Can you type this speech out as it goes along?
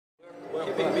So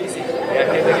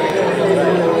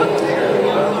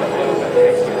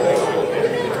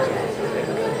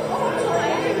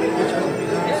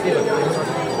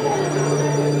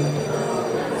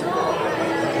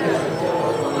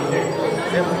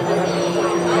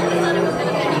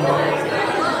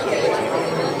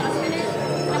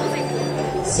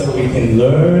we can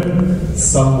learn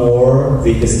some more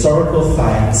the historical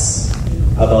facts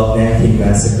about Nanking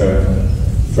Massacre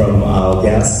from our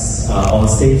guests on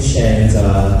stage, and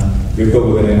we're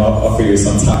going to offer you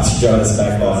some time to join us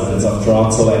back on residents of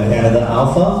Toronto and Canada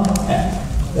Alpha.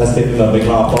 Let's give them a big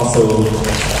round of applause so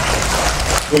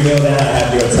we know that I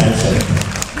have your attention.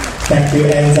 Thank you,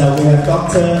 and we have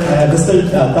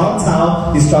Mr. Don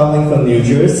Tao. He's traveling from New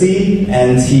Jersey,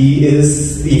 and he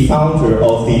is the founder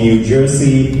of the New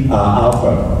Jersey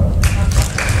Alpha.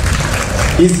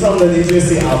 He's from the New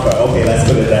Jersey Alpha. Okay, let's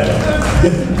put it that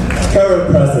way.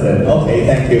 Current president. Okay,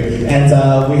 thank you. And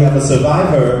we have a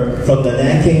survivor from the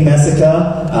Nanking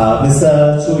Massacre,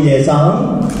 Mr. Chu-Yeh,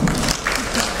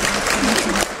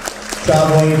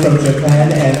 traveling from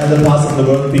Japan and other parts of the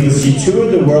world because she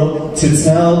toured the world to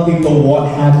tell people what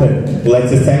happened. We'd like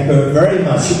to thank her very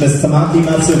much, Ms. Nanking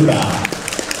Massacre.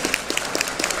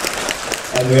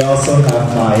 And we also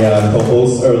have my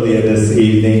co-host earlier this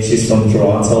evening. She's from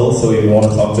Toronto, so if you want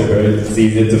to talk to her, it's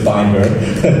easier to find her.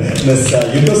 Ms.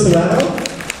 Yuko Serrano.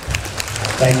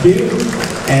 Thank you.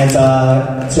 And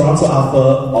Toronto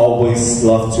Alpha always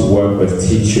love to work with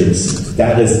teachers.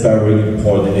 That is very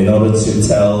important in order to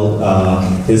tell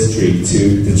history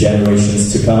to the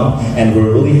generations to come. And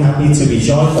we're really happy to be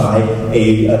joined by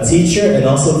a teacher and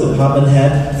also department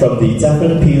head from the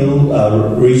Devon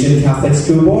Peel Region Catholic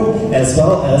School Board, as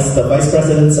well as the Vice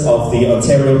President of the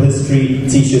Ontario History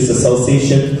Teachers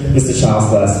Association, Mr. Charles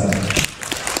Laskin.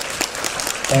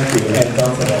 Thank you. And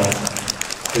Dr.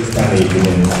 please kindly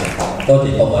begin. 多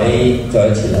謝各位再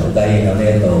一次留低喺呢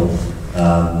一度。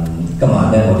今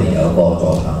晚咧，我哋有個座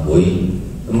談會。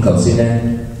咁頭先咧，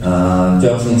張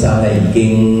先生咧已經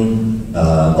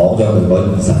講咗佢嗰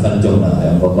20分鐘啦，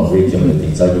喺嗰個 region 裏邊，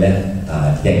所以咧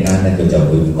一陣間咧佢就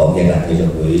會唔講嘢啦，佢就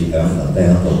會留低喺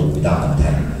度回答問題。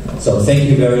So thank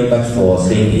you very much for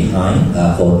staying behind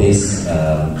for this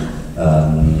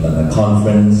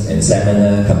conference and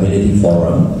seminar community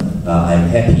forum. I'm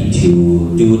happy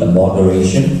to do the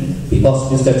moderation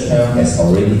because Mr. Chang has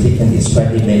already taken his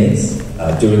 20 minutes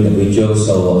during the video,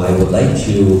 so I would like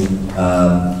to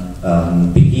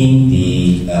begin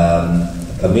the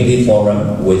community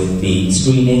forum with the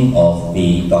screening of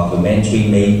the documentary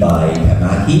made by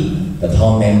Tamaki, The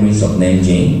Tom Memories of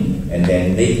Nanking, and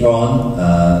then later on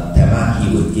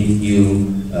Tamaki would give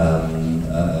you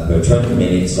her 20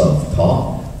 minutes of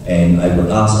talk, and I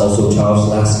would ask also Charles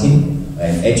Laskin,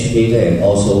 an educator and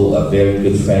also a very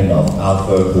good friend of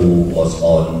Alpha, who was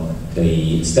on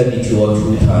the study tour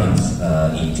 2 times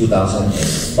in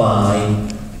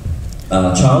 2005.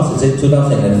 Charles, is it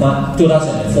 2005,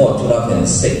 2004,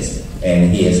 2006,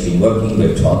 and he has been working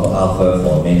with Toronto Alpha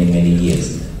for many, many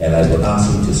years. And I would ask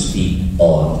him to speak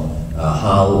on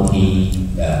how he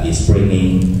is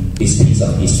bringing this piece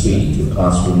of history into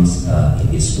classrooms in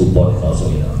his school board and also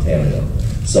in Ontario.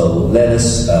 So let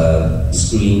us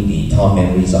screen the Tom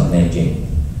Memories of Nanking.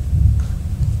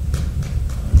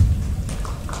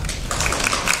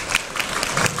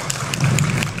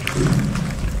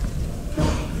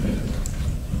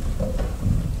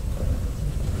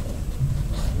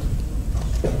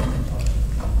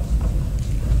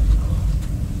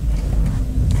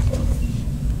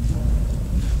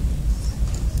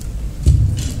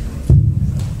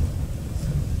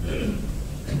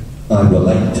 I would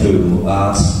like to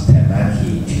ask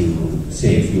Tamaki to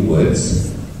say a few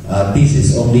words. This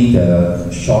is only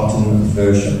the shortened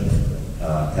version.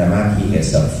 Tamaki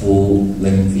has a full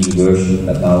lengthy version,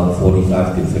 about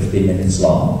 45 to 50 minutes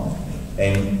long,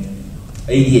 and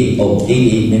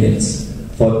 88 minutes.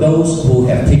 For those who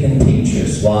have taken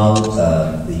pictures while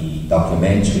the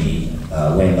documentary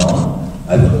went on,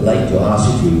 I would like to ask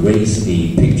you to erase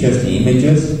the pictures, the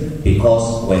images,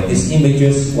 because when these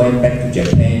images went back to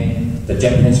Japan, the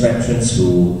Japanese veterans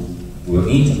who were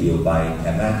interviewed by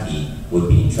Tamaki would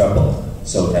be in trouble.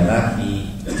 So Tamaki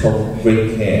took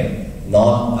great care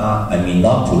not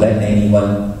to let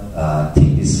anyone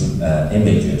take these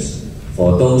images.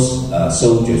 For those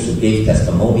soldiers who gave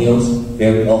testimonials,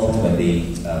 very often when they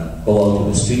go out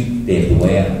to the street, they have to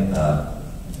wear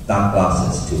dark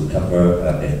glasses to cover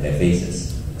their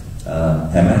faces.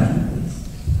 Tamaki.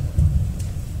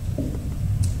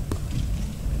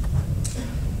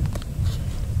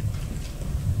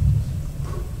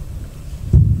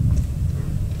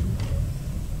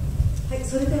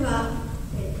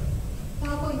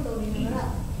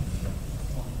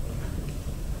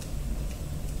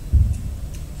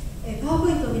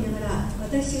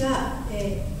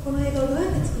 この映画をどうや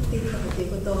って作っていくかとい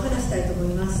うことを話したいと思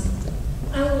います。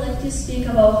I would like to speak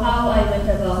about how I went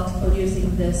about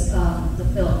producing this, the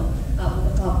film,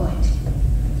 with the PowerPoint.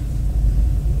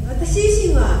 私自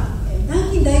身は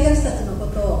南京大虐殺のこ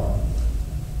とを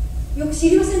よく知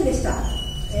りませんでした。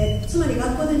つまり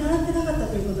学校で習ってなかった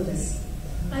ということです。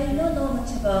I don't know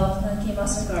much about Nanking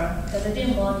Massacre because I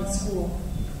didn't learn in school.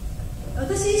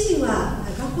 私自身は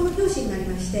学校の教師になり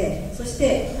まして、そし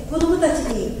て子どもたち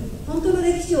に本当の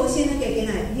歴史を教えなきゃいけ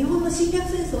ない、日本の侵略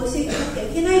戦争を教えなきゃい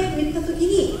けないと言ったとき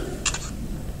に、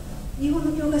日本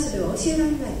の教科書では教えら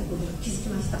れないということに気づき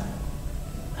ました。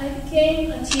I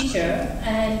became a teacher,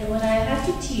 and when I had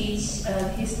to teach the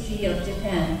history of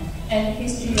Japan and the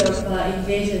history of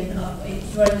invasion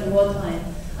during the wartime,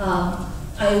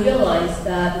 I realized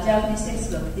that the Japanese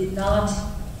textbook did not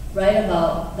write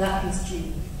about that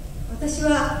history. 私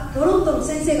はトロントの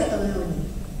先生方のように、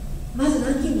まず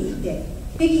南京に行って、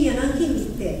北京や南京に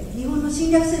行って、日本の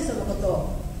侵略戦争のこと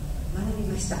を学び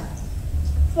ました。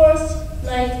First,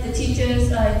 like the teachers in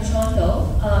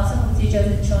Toronto, some of the teachers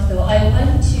in Toronto, I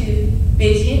went to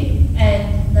Beijing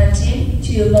and Nanking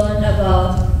to learn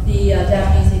about the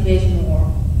Japanese invasion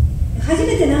war. 初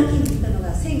めて南京に行ったの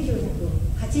が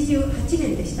1988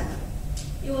年でした。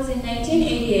It was in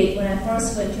 1988 when I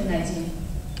first went to Nanking.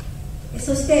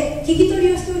 そして聞き取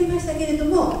りをしておりましたけれど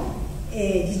も、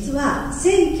実は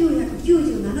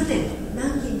1997年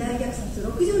南京大虐殺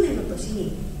60年の年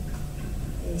に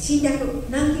侵略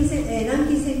南京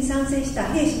戦に参戦した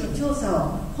兵士の調査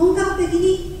を本格的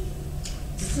に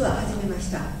実は始めまし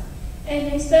た。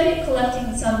And I started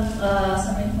collecting some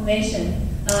information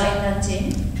in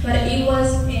Nanking, but it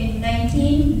was in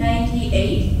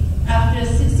 1998, after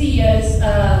 60 years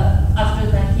after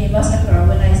the Nanking Massacre,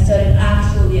 when I started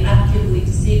actively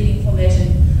to seek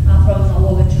information from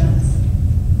war veterans.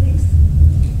 Next.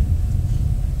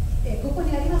 ここ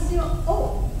にありますよ。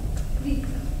リー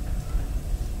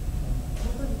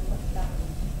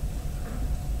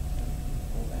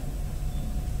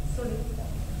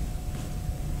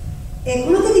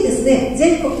この時ですね、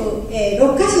全国、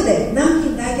6カ所で南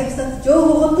京大虐殺情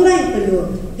報ホットラインという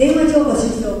電話情報収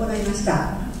集を行いまし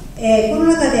た。この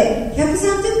中で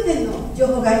130編の情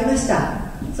報がありました。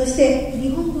そして日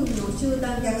本軍の集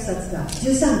団虐殺が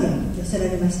13件寄せら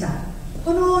れました。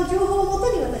この情報をも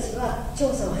とに私は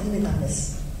調査を始めたんで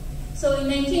す。So in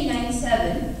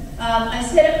 1997, I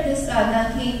set up this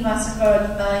Nanking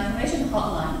Massacre information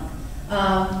hotline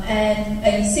and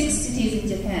in 6 cities in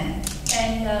Japan.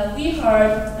 And we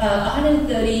heard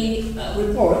 130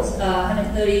 reports,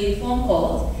 130 phone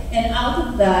calls, and out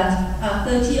of that,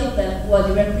 30 of them were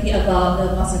directly about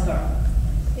the massacre.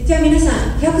 じゃあ皆さ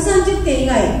ん、130件以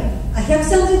外、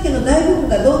130件の大部分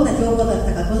がどんな情報だっ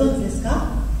たかご存知ですか？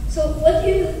 So what do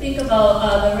you think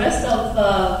about the rest of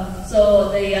so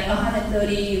the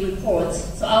 130 reports?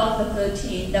 So out of the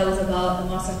 13, that was about the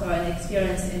massacre and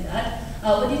experience in that.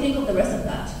 What do you think of the rest of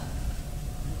that?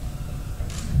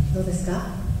 どうですか？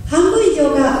半分以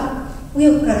上が右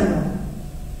翼からの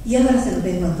嫌がらせの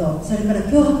電話と、それから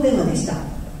脅迫電話でした。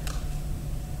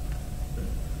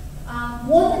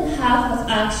More than half was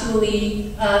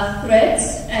actually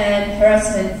threats and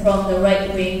harassment from the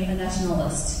right-wing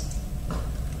nationalists.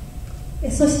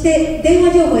 そして電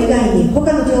話情報以外に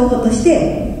他の情報とし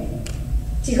て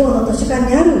地方の図書館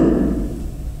にある、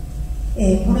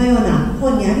このような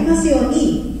本にありますよう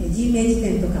に人名辞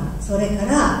典とか、それか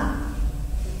ら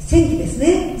戦記です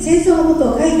ね、戦争のこ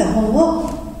とを書いた本を、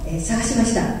探しま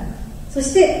した。そ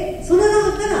してその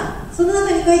中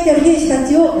に書いてある兵士た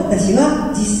ちを私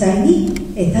は実際に、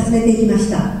訪ねていきまし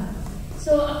た。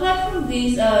So apart from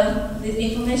this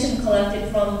information collected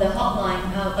from the hotline,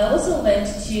 I also went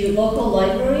to local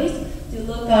libraries to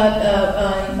look at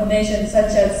information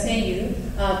such as SYeD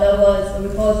that was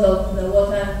reports of the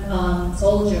wartime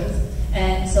soldiers.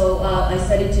 And so I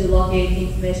started to locate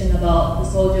information about the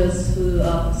soldiers who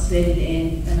participated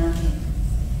in Nanking.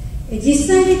 実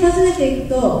際に訪ねていく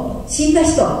と死んだ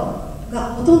人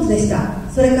がほとんどでした。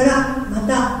それからま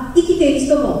た生きている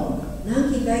人も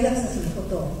南京大虐殺のこ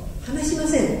とを話しま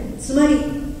せん。つまり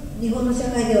日本の社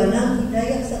会では南京大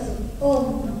虐殺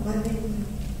を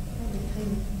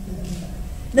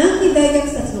南京大虐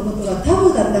殺のことがタブ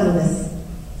ーだったのです。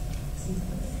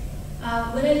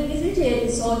When I visited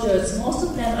the soldiers, most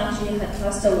of them actually had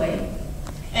passed away,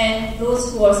 and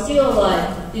those who are still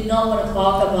alive did not want to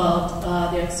talk about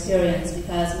their experience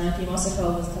because Nanking Massacre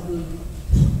was taboo.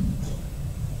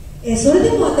 それで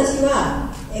も私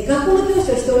は学校の教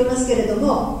師をしておりますけれど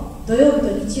も、土曜日と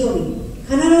日曜日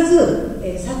必ず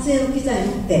撮影の機材を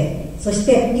持って、そし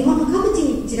て日本の各地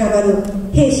に散らばる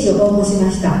兵士を訪問しま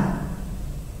した。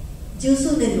十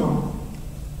数年の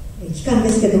期間で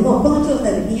すけども、この調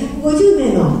査で250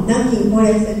名の南京攻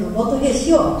略戦の元兵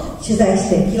士を取材し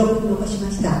て記録に残しま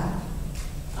した。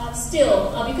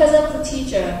Still, because I'm the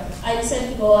teacher, I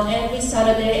decided to go on every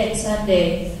Saturday and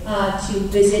Sunday to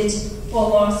visit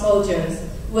former soldiers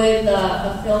with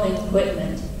filming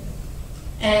equipment.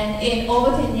 And in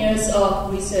over 10 years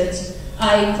of research,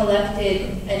 I collected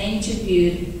and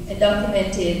interviewed and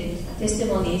documented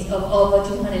testimonies of over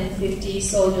 250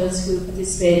 soldiers who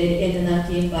participated in the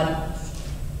Nanking Battle.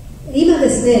 今で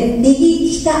すね、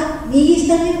右下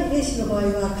にある兵士の場合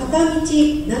は片道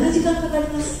7時間かかり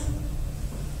ます。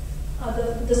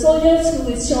The soldiers who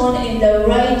is shown in the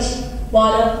right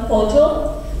bottom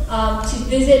photo, to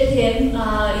visit him, it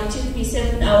took me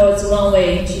 7 hours one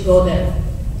way to go there.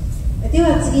 で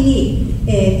は次に、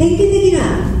典型的な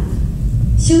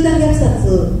集団虐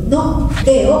殺の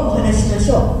例をお話ししま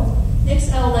しょう。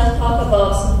Next, I would like to talk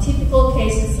about some typical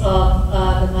cases of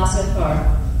the massacre.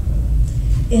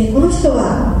 この人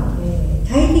は、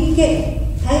太平渓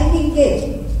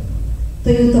と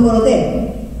いうところ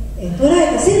で、捕らえ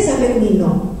た1300人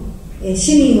の、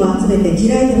市民を集めて地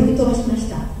雷で吹き飛ばしまし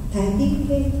た。太平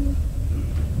渓。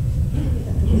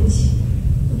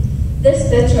This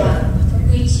veteran,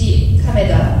 Takuichi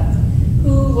Kameda,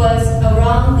 who was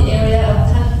around the area of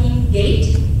Nanking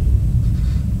Gate,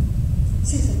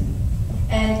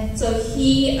 and so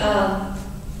he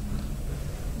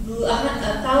blew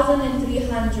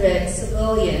 1,300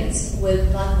 civilians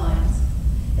with landmines.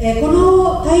 こ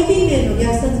の太平面の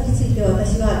虐殺については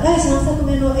私は第3作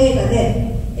目の映画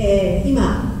で、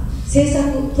今制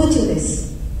作途中です。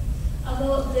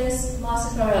About this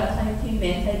massacre at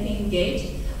Taiping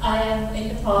Gate, I am in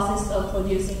the process of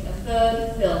producing a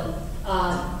third film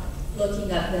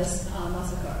looking at this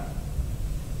massacre.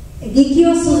 力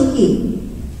尾鈴木、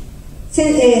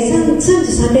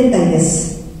33連隊で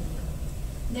す。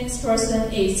Next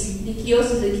person is Rikyo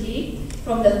Suzuki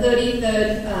from the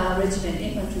 33rd Regiment,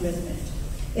 Infantry Regiment.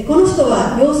 この人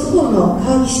はヨースポーの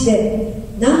川岸で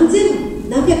何百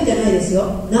じゃないです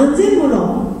よ、何千も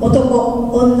の男、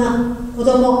女、子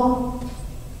供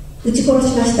撃ち殺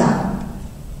しました。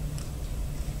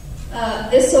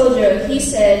This soldier, he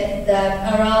said that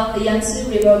around the Yangtze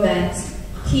River banks,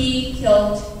 he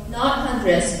killed not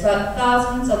hundreds but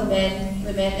thousands of men,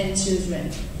 women, and children.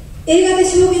 映画で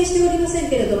証言しておりません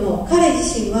けれども、彼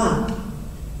自身は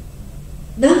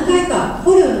何回か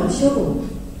捕虜の処分、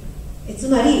つ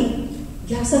まり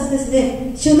虐殺です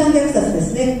ね、集団虐殺で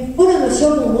すね、捕虜の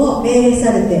処分を命令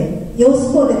されてヨー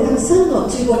スポーでたくさんの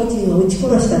中国人を撃ち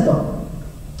殺したと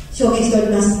証言してお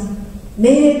ります。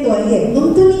命令とはいえ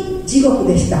本当に地獄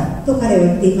でしたと彼は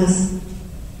言っています。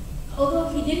Although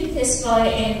he didn't testify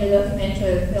in the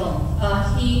documentary film,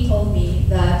 he told me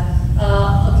that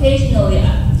occasionally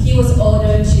he was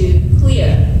ordered to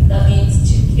clear, that means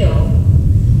to kill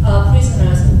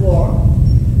prisoners of war,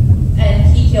 and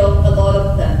he killed a lot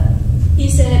of them. He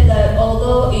said that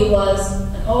although it was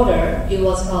an order, it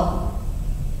was hell.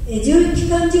 銃機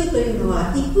関銃というの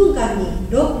は1分間に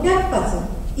600発、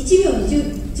1秒に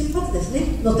 10発ですね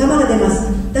の弾が出ま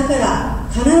す。だから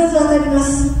必ず当たりま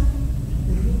す。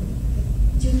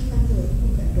銃機関銃は1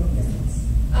分間に600発。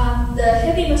The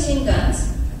heavy machine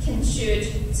guns can shoot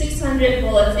 600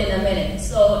 bullets in a minute.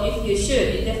 So if you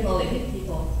shoot, it definitely hit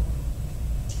people.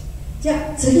 じ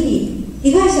ゃあ次に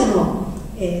被害者の、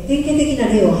典型的な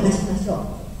例を話しましょう。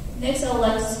Next, I would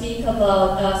like to speak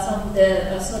about some of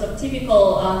the sort of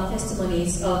typical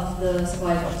testimonies of the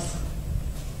survivors.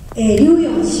 劉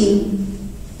陽新、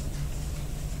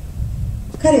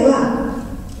彼は、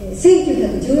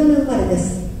1914年生まれで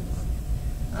す。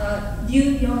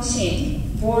Liu Yongxin,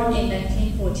 born in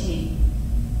 1914.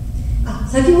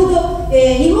 先ほど、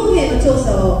日本兵の調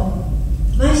査を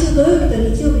毎週土曜日と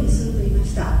日曜日にすると言いま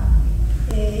した。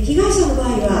被害者の場合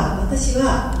は私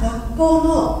は学校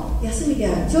の休みで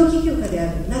ある長期休暇であ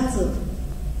る夏、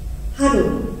春、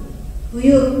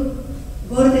冬、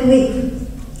ゴールデンウィーク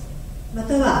ま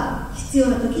たは必要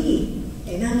な時に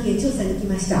南京へ調査に行き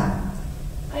ました。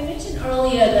I mentioned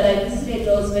earlier that I visited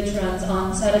those veterans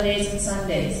on Saturdays and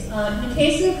Sundays. In the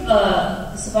case of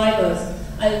the survivors,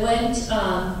 I went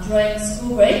during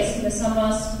school breaks in the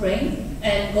summer, spring,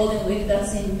 and Golden Week,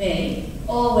 that's in May,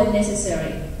 or when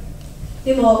necessary.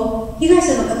 でも被害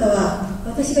者の方は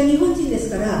私が日本人です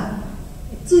から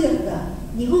通訳が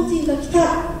日本人が来たっ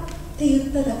て言っ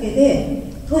ただけで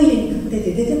トイレに隠れ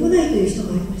て出てこないという人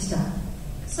もありました。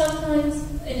Sometimes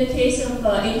in the case of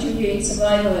interviewing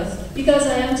survivors, because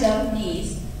I am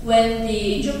Japanese, when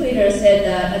the interpreter said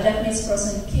that a Japanese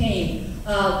person came,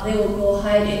 they will go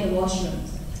hide in the washrooms.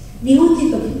 日本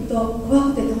人と聞くと怖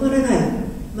くて止まらない。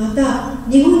また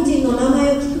日本人の名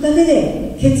前を聞くだけ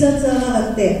で血圧が上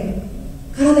がって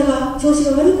体が調子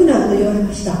が悪くなると言われ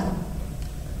ました。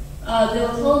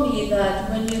They'll tell me that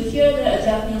when you hear that a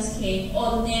Japanese king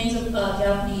or the names of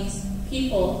Japanese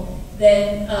people,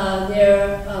 then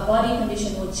their body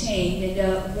condition will change and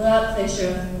their blood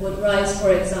pressure would rise,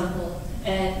 for example,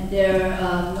 and they're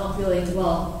not feeling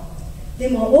well. で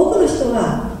も多くの人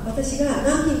は私が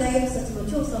南京大虐殺の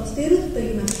調査をしていると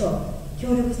言いますと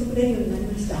協力してくれるようになり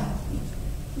ました。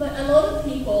But a lot of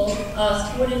people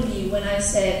supported me when I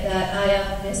said that I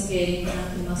am investigating the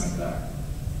Nanking Massacre.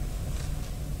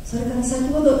 それから先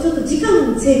ほどちょっと時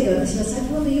間について私は先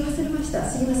ほど言い忘れました。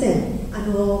すみません。加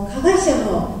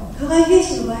害兵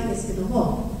士の場合ですけど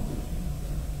も、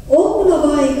多くの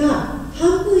場合が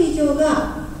半分以上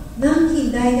が南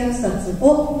京大虐殺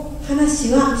を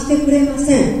話はしてくれま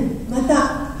せん。また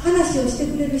話をして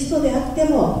くれる人であって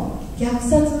も虐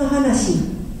殺の話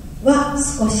は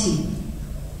少し、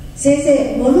せい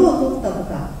ぜい物を取ったと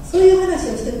かそういう話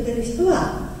をしてくれる人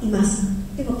はいます。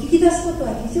でも聞き出すこと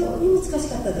は非常に難し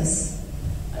かったです。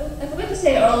I forgot to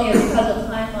say earlier because of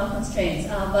time constraints,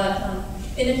 but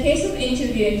in the case of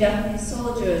interviewing Japanese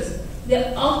soldiers,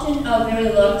 they often are very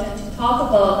reluctant to talk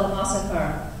about the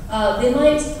massacre. They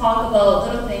might talk about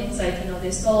little things like,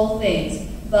 they stole things,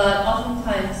 but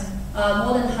oftentimes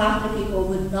more than half the people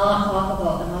would not talk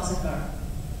about the massacre.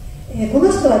 こ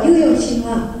の人はリュウヨンシン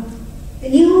は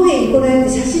日本兵に来られて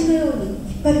写真のように引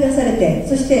っ張り出されて、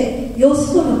そしてヨ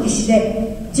スコの岸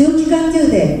で重機関銃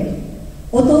で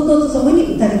弟と共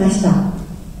に撃たれました。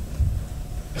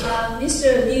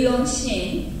Mr. Liu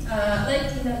Yong-shin,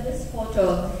 like in this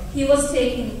photo, he was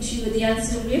taken to the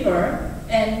Yangtze River,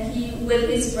 and he, with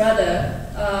his brother,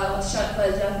 was shot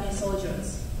by Japanese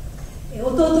soldiers.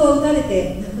 弟は撃たれ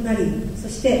て亡くなり、そ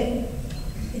して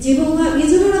自分は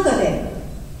水の中で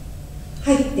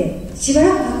入ってしば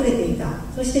らく隠れていた。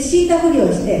そして死んだふり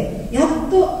をしてやっ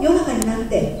と夜中になっ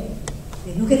て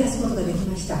抜け出すことができ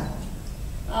ました。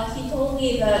He told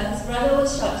me that his brother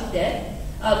was shot to death,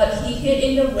 but he hid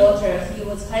in the water. He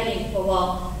was hiding for a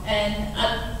while, and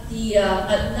at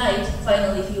night,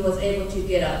 finally, he was able to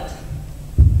get out.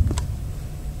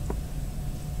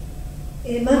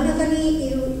 真ん中にい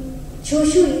る聴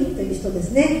衆員という人で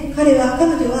すね。彼女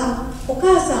はお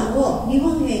母さんを日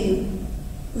本兵に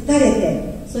撃たれ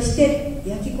て、そして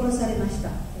焼き殺されました。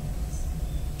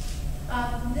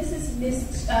This is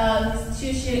Miss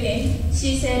Chu-Yeh.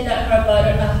 She said that her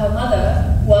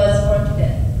mother was burned to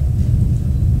death.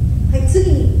 はい、次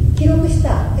に記録し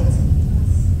た。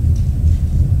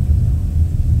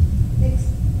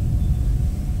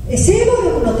性暴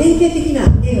力の典型的な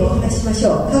例をお話ししまし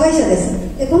ょう。加害者です。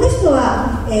この人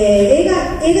は、映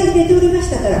画に出ておりまし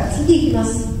たから次行きま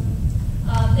す。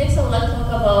Next, I would like to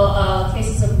talk about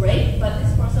cases of rape, but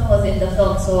this person was in the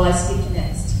film, so I skip to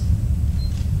next.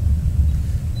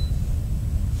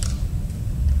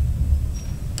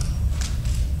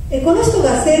 この人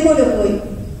が性暴力を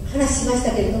話しまし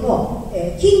たけれども、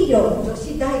近陵女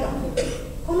子大学、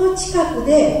この近く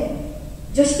で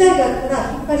女子大学か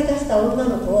ら引っ張り出した女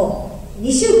の子を2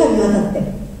週間にわたって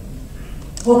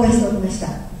公開しておりました。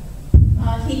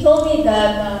He told me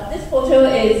that this photo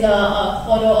is a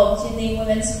photo of Sydney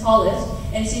Women's College,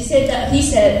 and he said that he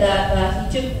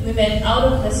took women out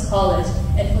of this college,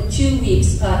 and for 2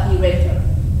 weeks he raped her.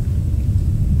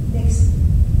 Next.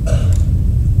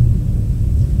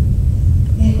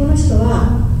 この人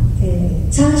は、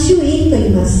チャン・シュインと言い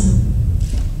ます。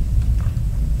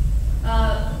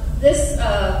This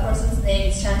person's name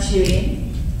is Chan Shu-Yeh.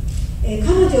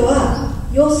 彼女は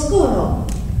ヨスコーの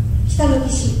北の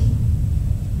岸、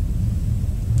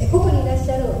ここにいらっ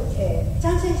しゃる、チ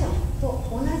ャン・シェンシャンと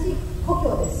同じ故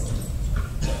郷です。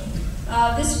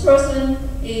This person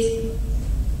is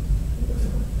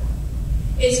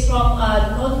from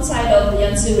the northern side of the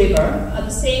Yangtze River,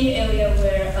 the same area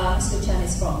where Mr. Chan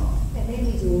is from. Her name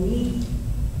is Yui.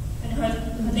 And her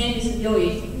name is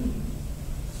Yui.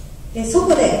 でそ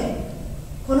こで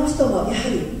この人もやは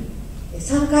り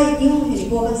3回日本兵に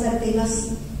強姦されていま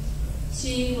す。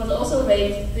She was also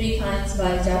raped 3 times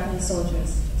by Japanese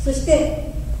soldiers. そし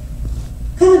て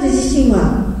彼女自身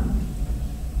は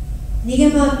逃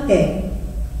げ回って、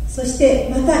そして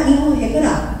また日本兵か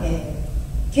ら、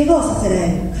怪我をさせられ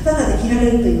る、刀で切ら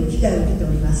れるという被害を受けてお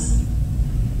ります。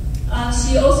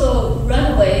She also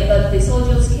ran away, but the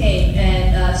soldiers came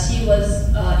and she was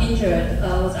injured,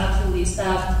 was actually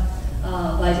stabbed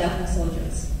by Japanese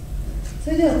soldiers. そ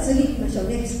れでは次行きましょう。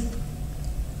NEXT。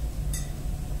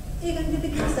映画に出て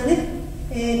きましたね。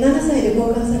7歳で強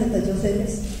姦された女性で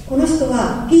す。この人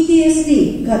は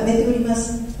PTSD が出ておりま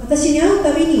す。私に会う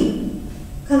たびに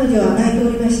彼女は泣いて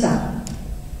おりました。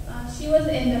She was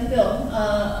in the film,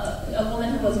 a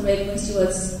woman who was raped when she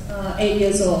was 8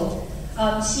 years old.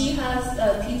 She has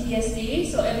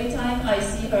PTSD, so every time I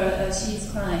see her,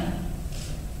 she's crying.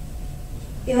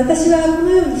 私はこの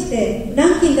ようにして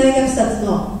南京大虐殺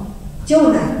の場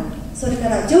内、それか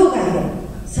ら場外で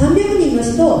300人の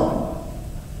人を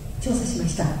調査しま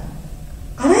した。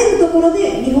あらゆるところ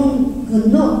で日本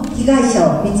軍の被害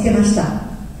者を見つけました。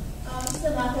It's the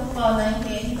matter of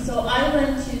Nanking. So I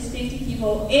went to speak to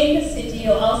people in the city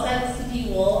or outside the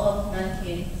city wall of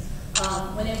Nanking.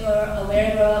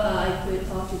 Wherever I could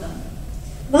talk to them.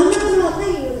 真ん中の赤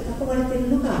い色で囲まれている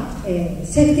のが、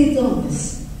セーフティーゾーンで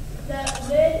す。The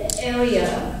red area,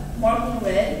 marked in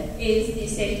red, is the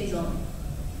safety zone.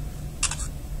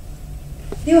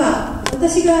 では、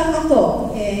私が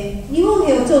日本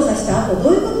兵を調査した後、ど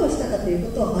ういうことをしたかという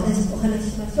ことをお話し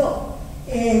しましょ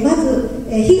う。まず、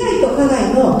被害と加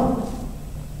害の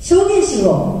証言集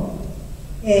を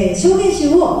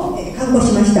刊行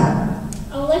しました。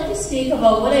I would like to speak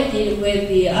about what I did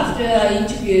after I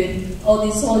interviewed all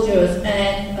these soldiers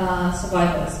and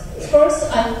survivors. First,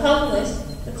 I published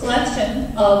the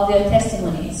collection of their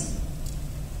testimonies.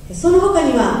 その他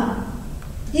には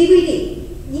DVD、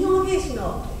日本兵士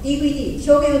の DVD、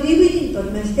証言を DVD に取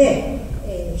りまして、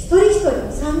一人一人、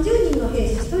30人の兵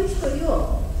士一人一人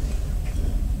を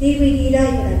DVD ラ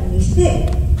イブラリにし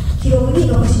て記録に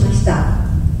残しました。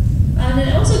And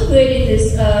I also created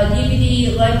this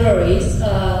DVD libraries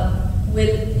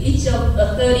with each of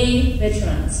 30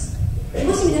 veterans.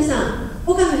 もし皆さん、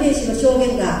他の兵士の証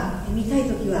言が見たい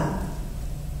ときは、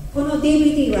この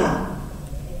DVD は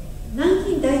南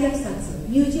京大虐殺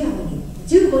ミュージアムに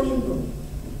15人分、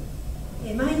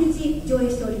毎日上映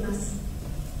しております。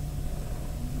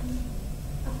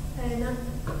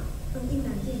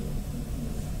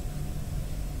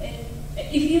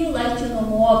If you would like to know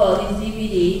more about this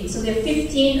DVD, so there are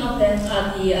 15 of them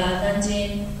at the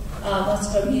Nanking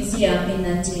Massacre Museum in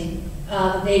Nanking.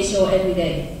 They show every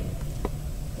day.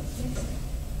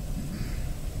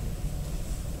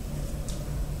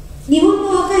 日本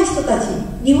の若い人たち、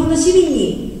日本の市民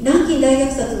に南京大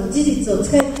虐殺の事実を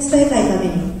伝えたいため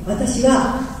に、私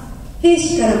は兵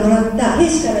士からい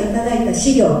ただいた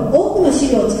資料、多くの資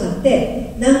料を使っ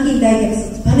て南京大虐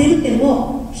殺パネル展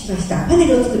をしました。パネ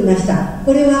ルを作りました。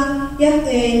これは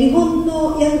日本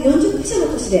の約40カ所の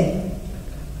都市で、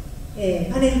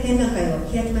パネル展覧会を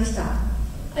開きました。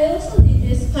I also did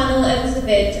this panel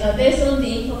exhibit based on the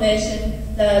information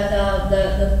that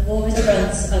the war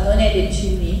veterans donated to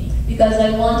me because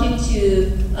I wanted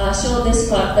to show this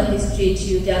part of the history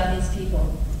to Japanese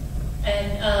people.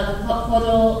 And the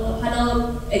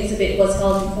panel exhibit was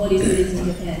held in 40 cities in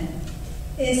Japan.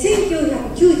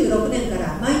 1996年か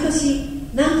ら毎年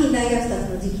南京大虐殺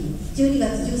の時期、12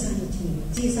月13日に、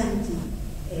13日、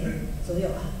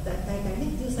大体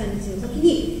ね、13日の時に、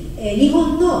日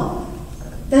本の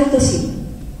大都市、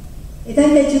大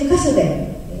体10カ所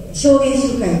で証言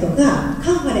集会とか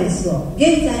カンファレンスを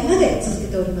現在まで続け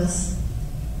ております。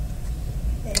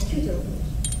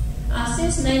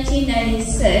Since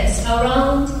 1996,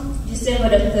 around December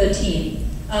 13th,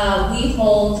 we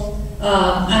hold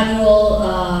annual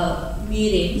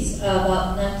meetings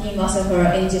about Nanking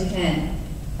Massacre in Japan.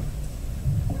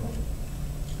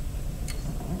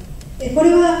 こ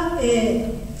れは、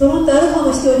トロントアルファ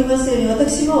もしておりますように、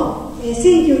私も、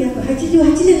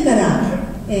1988年から、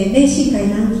名神会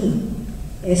南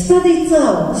京スタディツア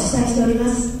ーを主催しておりま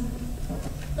す。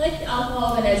Like Alpha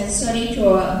organized a study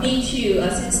tour, me too.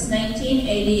 Since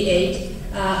 1988,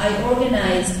 I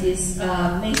organized this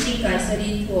Nanking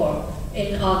study tour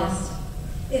in August.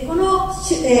 この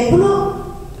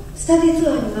スタディツ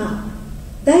アーには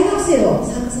大学生を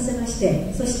参加させまし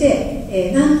て、そして、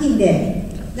南京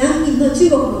の中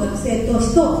国の学生同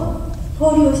士と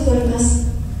交流をしております。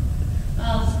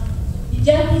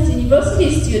Japanese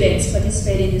university students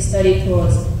participate in the study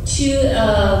tours to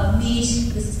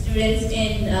meet the students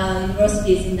in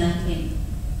universities in Nanking.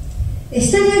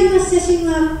 下にあります写真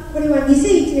は、これは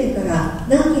2001年から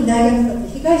南京大虐殺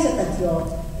被害者たち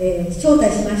を、招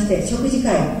待しまして、食事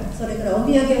会、それからお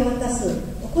土産を渡す、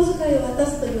お小遣いを渡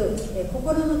すという、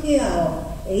心のケア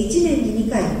を、1年に2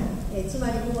回、つま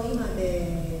りもう今で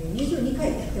22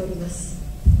回やっております。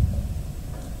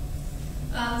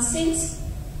Since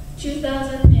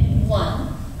 2001,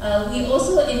 we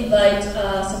also invite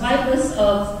survivors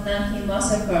of Nanking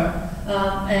Massacre,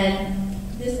 and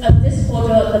this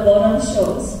photo at the bottom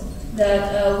shows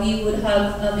that we would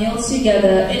have meals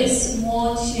together. It is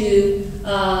more to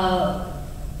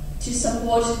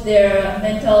support their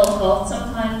mental health.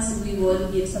 Sometimes we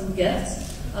would give some gifts,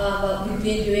 but we've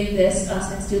been doing this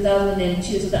since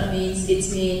 2002, so that means it's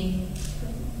been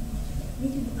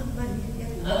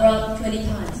Around 20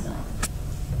 times now.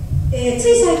 つ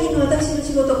い最近の私の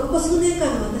仕事、ここ数年間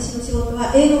の私の仕事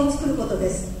は映画を作ることで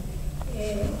す。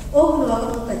多くの若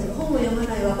者たち、本を読ま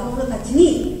ない若者たち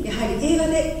にやはり映画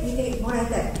で見てもらい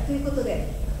たいということで、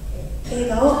映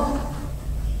画を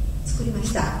作りま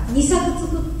した。2作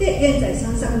作って現在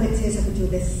3作目制作中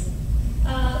です。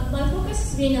My focus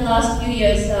has been the last few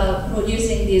years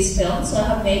producing these films, so I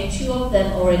have made 2 of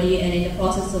them already and in the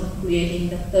process of creating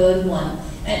the 3rd one.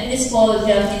 And it is for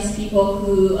Japanese people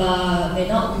who may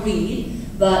not read,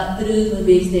 but through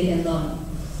movies they can learn.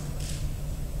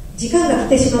 時間が来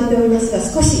てしまっておりますが、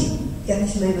少しやって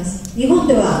しまいます。日本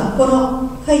ではこの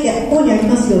書いてここにあり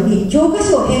ますように教科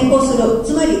書を変更する、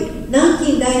つまり南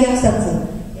京大虐殺、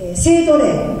性奴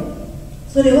隷、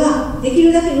それはでき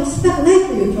るだけ載せたくない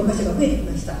という教科書が増えてき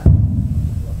ました。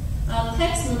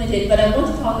Text limited, but I want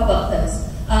to talk about this.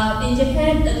 In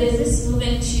Japan, there's this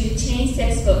movement to change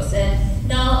textbooks, and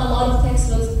now a lot of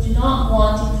textbooks do not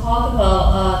want to talk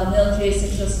about the military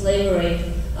sexual slavery in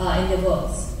their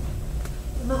books.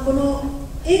 この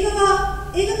映画の中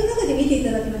で見てい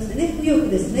ただきましたね、右翼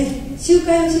ですね、集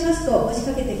会をしますと押し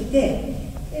かけてきて、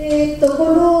こ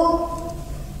の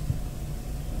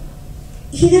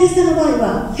左下の場合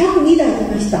は102台来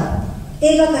ました。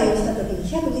映画会をしたときに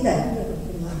102台右翼の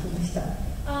車が来ました。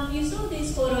You saw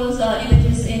these photos,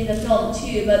 images in the film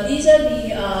too, but these are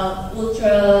the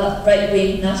ultra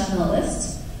right-wing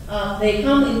nationalists. They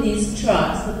come in these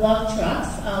trucks, the black trucks,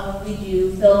 when we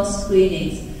do film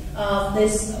screenings.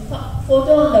 This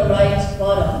photo on the right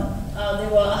bottom, there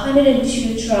were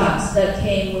 102 trucks that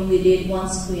came when we did one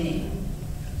screening.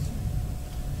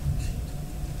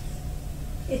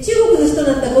 中国の人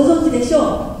だったらご存知でしょう。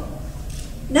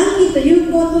南京と友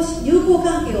好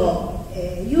関係を、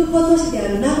友好都市であ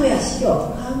る名古屋市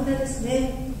長、河村です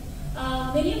ね。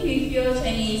Many of you, if you're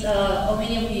Chinese, or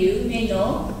many of you may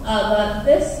know, but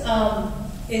this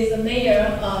is the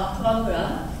mayor,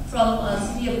 Kawamura, from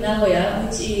city of Nagoya,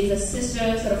 which is a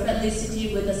sister sort of friendly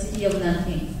city with the city of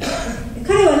Nanking.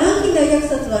 彼は南京大虐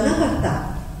殺はなかっ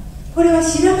た。これは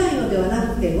知らないのではな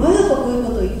くて、わざとこういう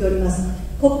ことを言っております。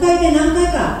国会で何回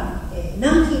か、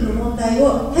南京の問題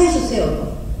を対処せよ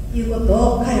というこ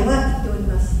とを彼は言っており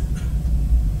ます。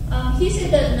He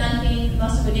said that Nanking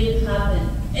Massacre didn't happen,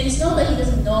 and it's not that he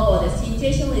doesn't know about this. He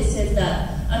intentionally said that.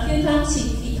 A few times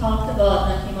he talked about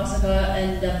Nanking Massacre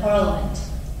and the Parliament.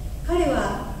 彼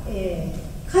は、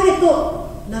彼と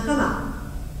仲間、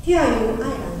テアユアイランド、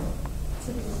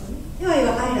テアユ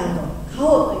アイランド、買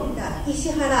おうといった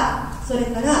石原、それ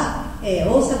から、大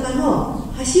阪の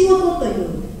橋本という、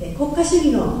国家主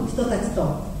義の人たち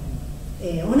と、同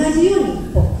じよう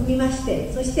にこう組みまし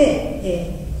て、そし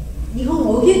て、日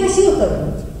本を右傾化しようという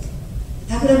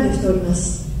企みをしておりま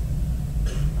す。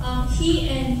He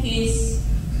and his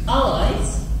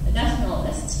allies, the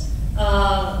nationalists,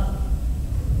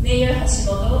 Mayor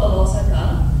Hashimoto of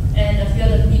Osaka, and a few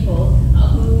other people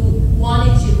who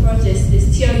wanted to purchase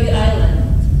this Chu-Yeh island,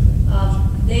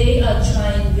 they are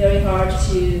trying very hard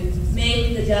to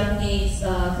make the Japanese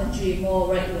country more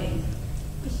right-wing.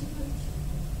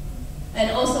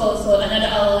 And also, so another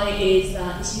ally is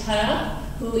Ishihara,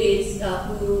 who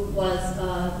was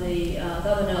the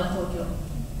governor of Tokyo.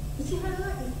 It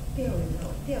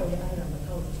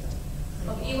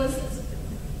was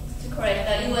correct.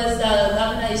 It was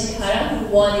Governor Ishihara who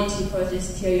wanted to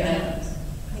purchase Chu-Yeh Island.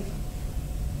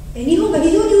 日本が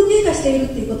非常に右傾化している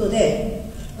ということで、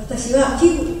私は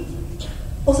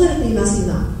恐れています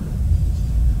今。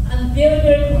I'm very,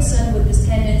 very concerned with this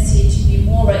tendency to be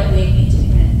more right-wing in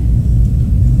Japan.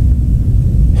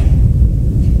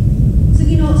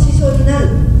 次の首相になる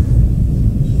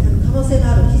可能性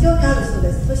のある、非常にある人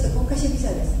です。そして国家主義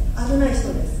者です。危ない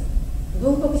人です。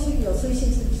軍国主義を推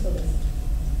進する人です。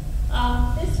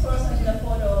This person in the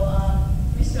photo,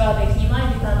 Mr. Abe, he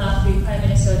might become after Prime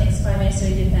Minister, next Prime Minister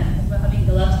in Japan. We're having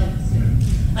the election soon.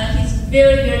 And he's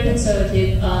very, very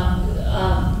conservative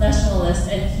nationalist,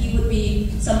 and he would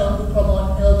be someone who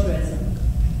promotes militarism.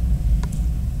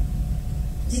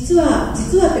 実はと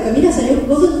いうか皆さんよく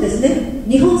ご存知ですね。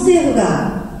日本政府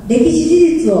が歴史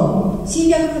事実を侵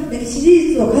略歴史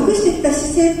事実を隠してきた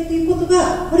姿勢ということ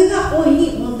が、これが大い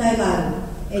に問題が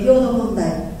ある。領土問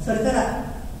題、それから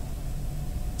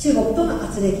中国との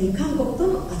圧力、韓国と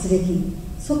の圧力、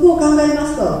そこを考えま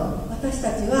すと、私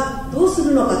たちはどうす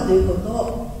るのかということ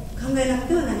を考えなく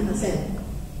てはなりません。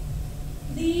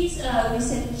These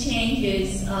recent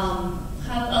changes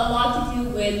have a lot to do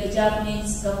with the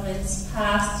Japanese government's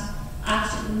past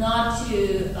action not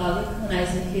to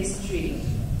recognize the history.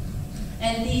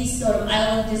 and these sort of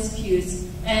island disputes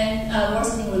and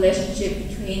worsening relationship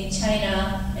between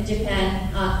China and Japan,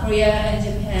 Korea and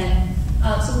Japan.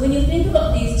 So when you think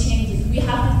about these changes, we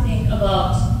have to think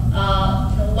about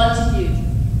what to do.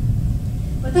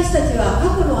 私たちは過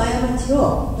去の過ち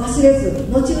を忘れず、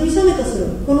後の諌めとする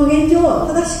この現状を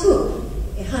正しく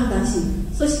判断し、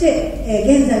そして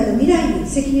現在と未来に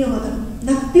責任を持た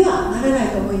なくてはならない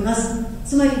と思います。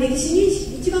つまり歴史認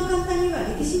識、一番簡単には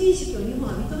歴史認識を日本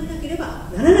は認めなければ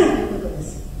ならないということで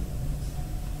す。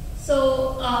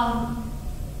So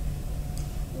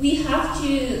we have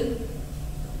to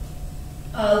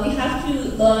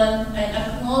learn and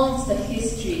acknowledge the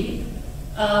history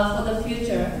for the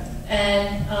future,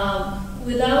 and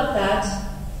without that,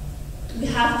 we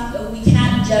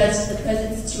can't judge the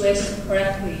present situation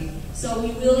correctly. So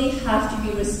we really have to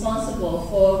be responsible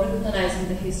for recognizing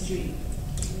the history.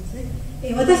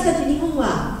 私たち日本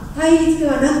は対立で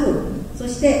はなく、そ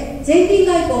して前輪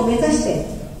外交を目指して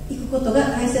いくことが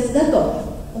大切だと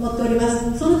思っておりま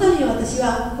す。そのために私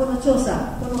はこの調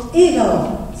査、この映画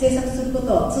を制作するこ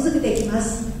とを続けていきま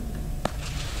す。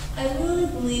I really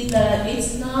believe that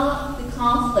it's not the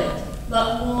conflict,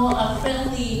 but more a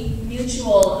friendly,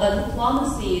 mutual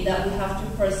diplomacy that we have to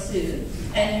pursue.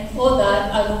 And for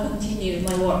that, I will continue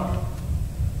my work.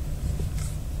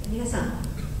 皆さん、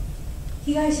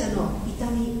被害者の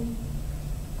痛み、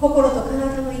心と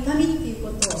体の痛みっていう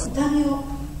ことを、痛みを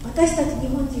私たち日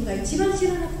本人が一番知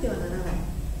らなくてはならない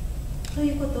と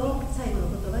いうことを最後の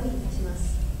言葉にいたしま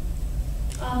す。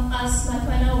As my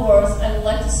final words, I would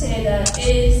like to say that it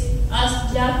is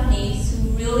us Japanese who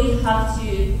really have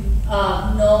to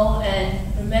know and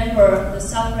remember the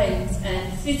sufferings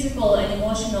and physical and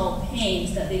emotional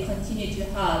pains that they continue to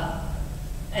have.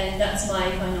 And that's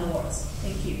my final words.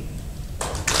 Thank you.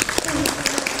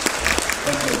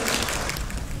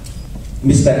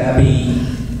 Mr. Abe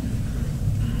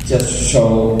just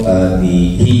showed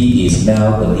he is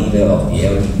now the leader of the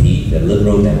LDP, the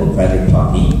Liberal Democratic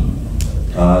Party.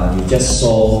 You just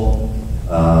saw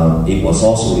it was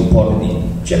also reported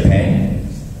in Japan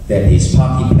that his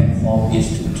party platform is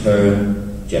to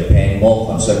turn Japan more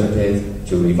conservative,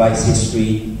 to revise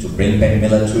history, to bring back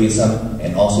militarism,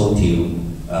 and also to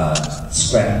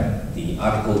scrap the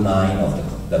Article 9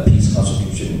 of the peace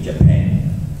constitution in Japan.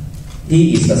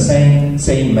 He is the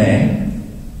same man.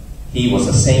 He was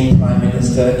the same Prime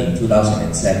Minister in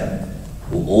 2007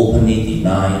 who openly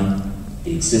denied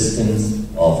the existence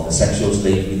of the sexual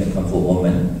slavery, the comfort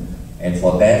woman. And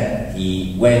for that,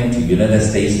 he went to the United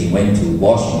States, he went to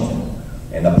Washington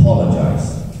and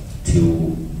apologized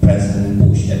to President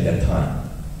Bush at that time.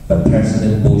 But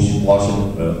President Bush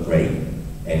wasn't great,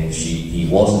 and he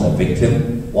wasn't a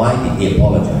victim. Why did he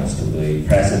apologize to the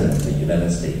President of the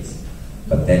United States?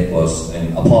 But that was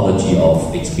an apology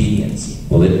of expediency,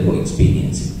 political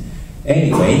expediency.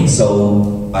 Anyway,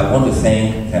 so I want to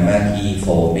thank Tamaki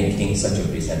for making such a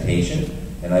presentation,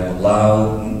 and I would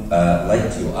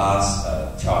like to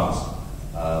ask Charles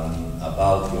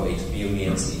about your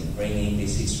experience in bringing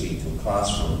this history to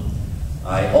classroom.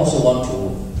 I also want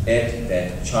to add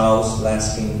that Charles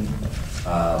Laskin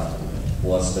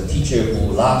was the teacher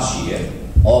who last year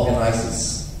organized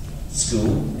his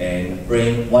school and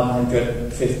bring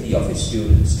 150 of his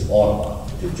students to Ottawa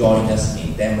to join us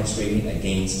in demonstrating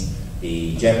against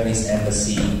the Japanese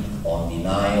embassy on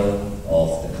denial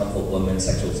of the comfort women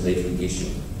sexual slavery issue.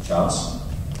 Charles?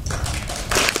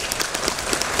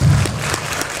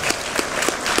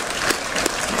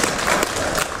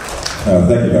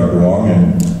 Thank you, Dr. Wong,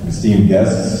 and esteemed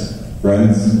guests,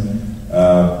 friends.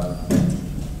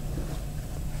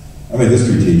 I'm a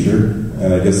history teacher,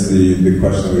 and I guess the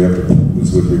question that we have to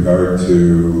pose with regard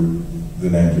to the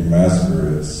Nanking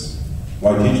Massacre is,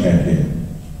 why teach Nanking?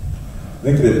 I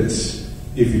think that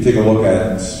if you take a look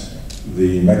at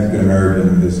the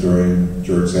Mexican-American historian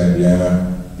George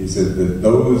Sandiana, he said that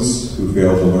those who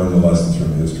fail to learn the lessons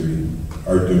from history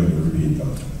are doomed to repeat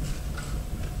them.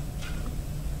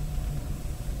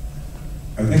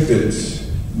 I think that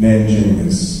Nanking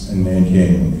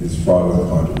is fraught with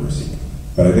controversy.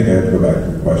 But I think I have to go back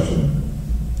to the question,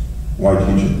 why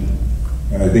teach it?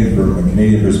 And I think from a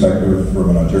Canadian perspective, from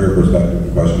an Ontario perspective,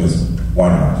 the question is, why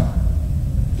not?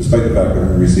 Despite the fact that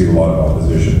we receive a lot of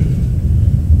opposition.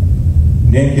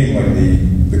 Nanking, like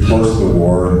the course of the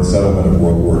war and the settlement of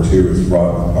World War II, is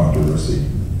fraught with controversy.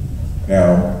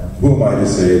 Now, who am I to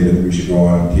say that we should go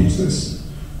on and teach this?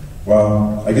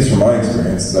 Well, I guess from my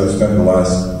experience, I've spent the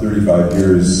last 35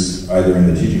 years either in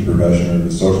the teaching profession or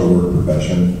the social work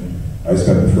profession. I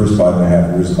spent the first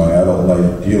 5.5 years of my adult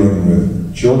life dealing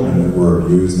with children that were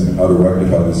abused and how to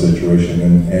rectify the situation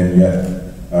and yet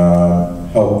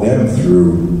help them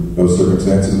through those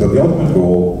circumstances, but the ultimate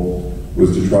goal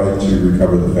was to try to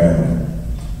recover the family.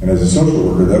 And as a social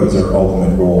worker, that was our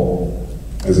ultimate goal.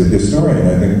 As a historian,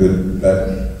 I think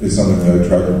that is something that I've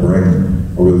tried to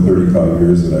bring over the 35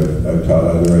 years that I've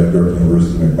taught either at York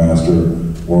University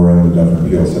McMaster or in the Dufferin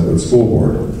Peel Separate School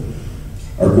Board.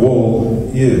 Our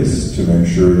goal is to make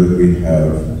sure that we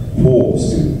have whole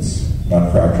students,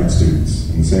 not fractured students.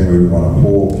 In the same way we want a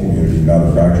whole community, not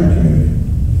a fractured community.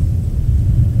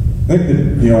 I think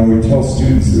that, when we tell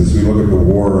students this, we look at the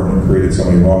war and it created so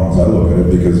many wrongs. I look at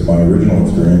it because my original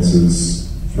experience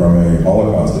is from a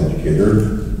Holocaust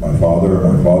educator. My father,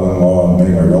 my father-in-law, and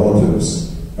many of my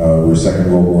relatives were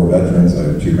Second World War veterans. I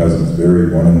have two cousins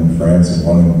buried, one in France and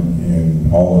one in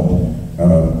Holland,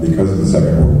 because of the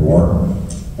Second World War.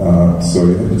 So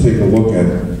you have to take a look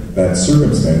at that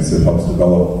circumstance that helps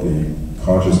develop the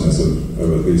consciousness of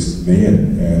at least me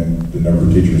and the number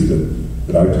of teachers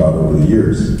that I've taught over the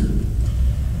years.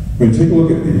 When you take a look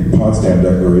at the Potsdam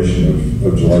Declaration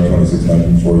of July 26,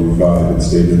 1945, it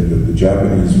stated that the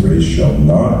Japanese race shall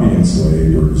not be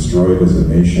enslaved or destroyed as a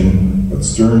nation, but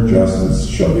stern justice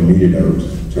shall be meted out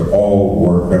to all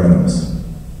war criminals.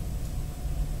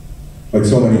 Like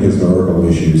so many historical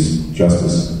issues,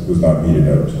 justice was not meted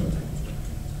out.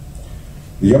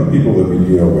 The young people that we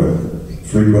deal with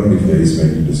frequently face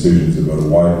making decisions about a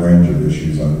wide range of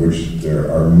issues on which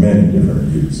there are many different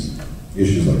views.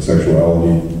 Issues like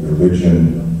sexuality,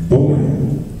 religion,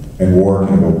 bullying, and war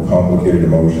can evoke complicated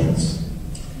emotions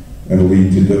and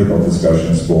lead to difficult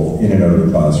discussions both in and out of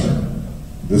the classroom.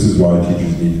 This is why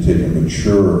teachers need to take a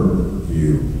mature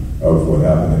view of what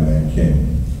happened in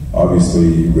Nanking.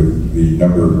 Obviously, with the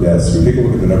number of deaths, we take a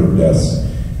look at the number of deaths,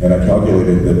 and I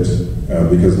calculated that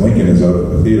because Lincoln is out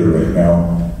of the theater right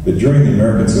now, that during the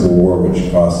American Civil War,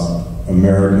 which cost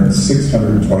Americans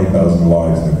 620,000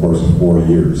 lives in the course of 4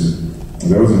 years,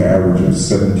 there was an average of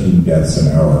 17 deaths an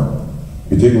hour.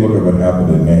 If you take a look at what happened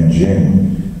in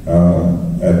Nanjing,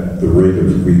 at the rate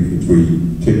of, if we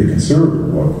take a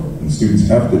conservative look, and students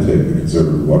have to take the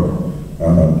conservative look,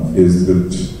 is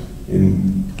that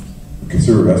in the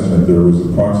conservative estimate there was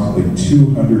approximately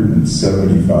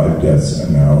 275 deaths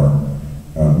an hour,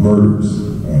 murders,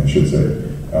 I should say.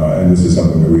 And this is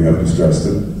something that we have to stress,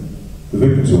 that the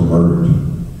victims were murdered.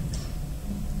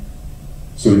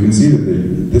 So you can see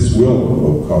that this will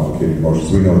evoke complicated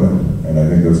emotions. We know that. And I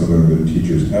think that's something that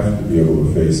teachers have to be able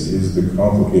to face, is the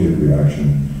complicated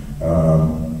reaction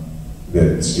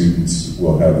that students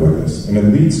will have with this. And it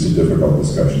leads to difficult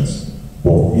discussions,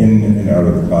 both in and out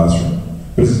of the classroom.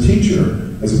 But as a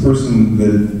teacher, as a person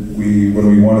that when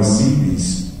we want to see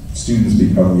these students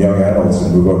become young adults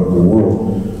and move out into the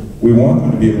world, we want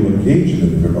them to be able to engage in the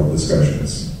difficult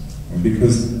discussions.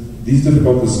 Because these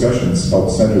difficult discussions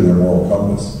help center their moral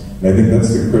compass. And I think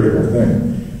that's the critical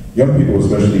thing. Young people,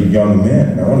 especially young men,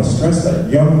 and I want to stress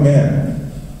that, young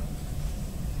men,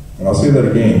 and I'll say that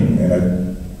again, and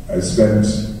I spent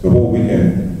the whole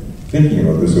weekend thinking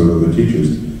about this with other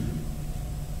teachers.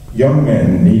 Young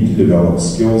men need to develop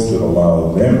skills that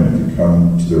allow them to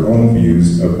come to their own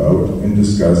views about and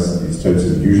discuss these types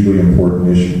of usually important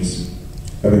issues.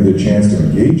 Having the chance to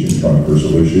engage in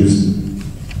controversial issues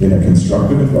in a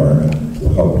constructive environment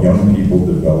will help young people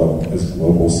develop as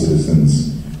global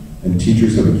citizens, and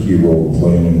teachers have a key role to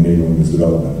play in enabling this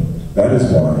development. That is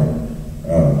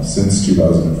why, since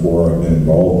 2004, I've been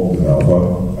involved with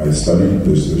Alpha. I studied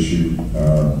this issue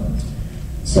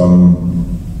some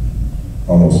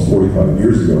almost 45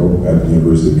 years ago at the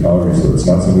University of Calgary, so it's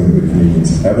not something that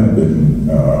Canadians haven't been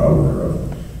aware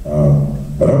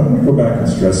of. But I want to go back and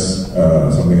stress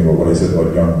something about what I said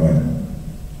about young men.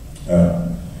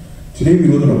 Today we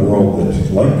live in a world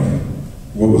that, like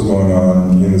what was going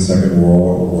on in the Second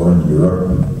World War in Europe,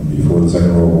 and before the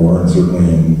Second World War, and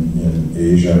certainly in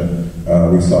Asia,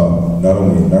 we saw not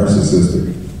only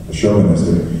narcissistic,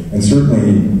 chauvinistic, and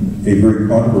certainly a very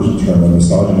controversial term, a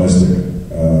misogynistic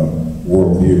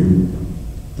worldview,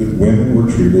 that women were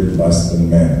treated less than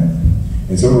men.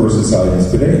 In some of our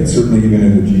societies today, and certainly even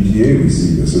in the GTA we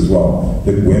see this as well,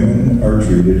 that women are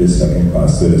treated as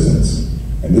second-class citizens.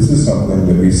 And this is something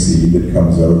that we see that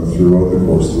comes out throughout the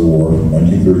course of the war from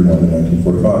 1931 to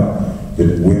 1945,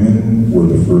 that women were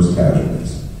the first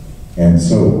casualties. And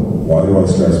so, why do I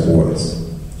stress boys?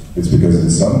 It's because in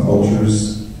some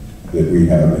cultures that we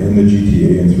have in the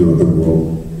GTA and throughout the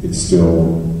world, it's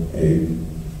still a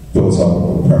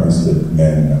philosophical premise that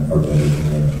men are better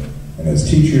than women. And as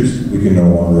teachers, we can no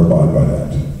longer abide by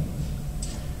that.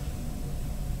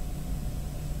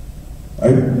 I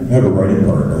have a writing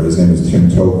partner, his name is Tim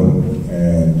Tobin,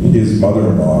 and his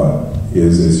mother-in-law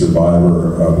is a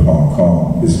survivor of Hong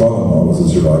Kong. His father-in-law was a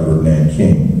survivor of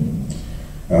Nanking.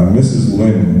 Mrs.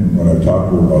 Lin, when I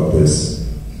talked to her about this,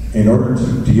 in order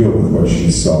to deal with what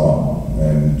she saw,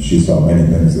 and she saw many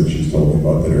things that she's told me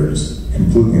about that are just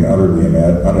completely and utterly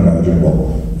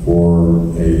unimaginable for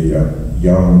a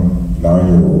young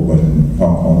 9-year-old when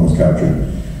Hong Kong was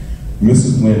captured.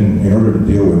 Mrs. Lin, in order to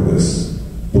deal with this,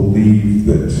 believed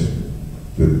that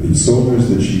the soldiers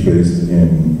that she faced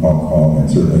in Hong Kong, and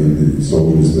certainly the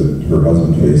soldiers that her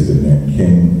husband faced in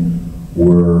Nanking,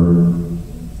 were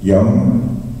young,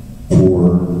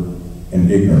 poor, and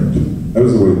ignorant. That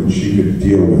was the way that she could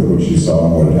deal with what she saw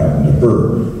and what had happened to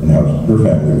her, and how her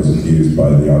family was abused by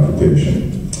the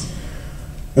occupation.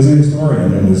 As a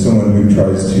historian, and as someone who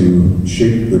tries to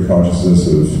shape the consciousness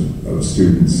of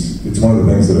students, it's one of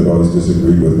the things that I've always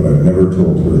disagreed with, but I've never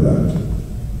told her that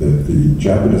the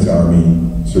Japanese army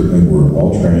certainly were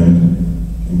well-trained,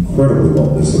 incredibly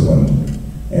well-disciplined,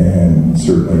 and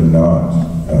certainly not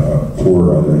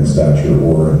poor either in stature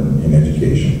or in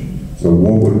education. So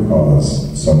what would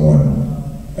cause someone,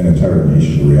 an entire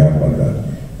nation, to react like that?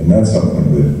 And that's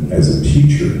something that, as a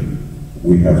teacher,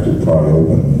 we have to pry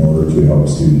open in order to help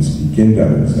students begin to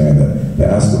understand that, to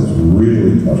ask those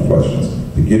really tough questions,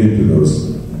 to get into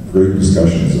those great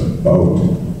discussions about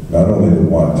not only the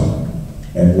what,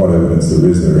 and what evidence there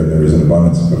is there, and there is an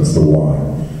abundance, but it's the why.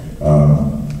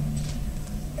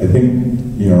 I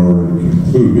think, in order to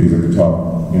conclude, because I could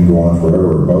talk and go on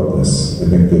forever about this, I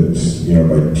think that,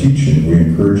 by teaching, we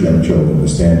encourage young children to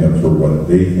stand up for what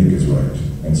they think is right.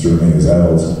 And certainly as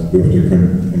adults, we have to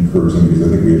encourage them, because I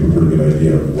think we have a pretty good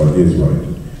idea of what is right.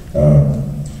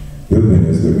 The other thing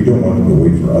is that we don't want them to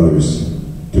wait for others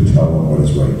to tell them what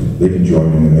is right. They can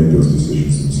join in and make those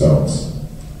decisions themselves.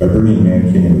 By bringing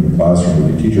Nanking into the classroom,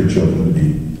 we can teach our children to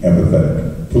be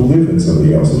empathetic, to live in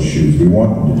somebody else's shoes. We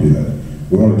want them to do that.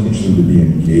 We want to teach them to be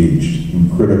engaged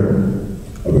and critical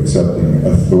of accepting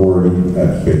authority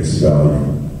at face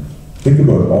value. Think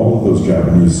about all of those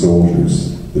Japanese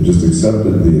soldiers that just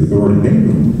accepted the authority.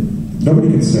 Nobody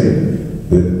can say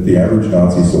that the average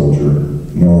Nazi soldier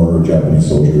nor Japanese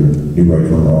soldier knew right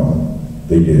from wrong.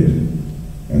 They did.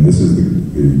 And this is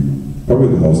probably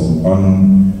the most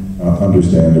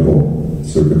understandable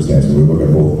circumstance when we look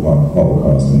at both the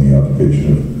Holocaust and the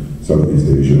occupation of Southeast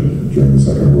Asia during the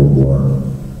Second World War.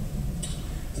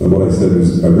 So what I said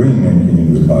is, by bringing Nanking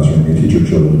into the classroom, we teach our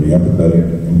children to be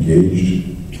empathetic, engaged,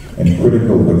 and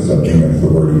critical of accepting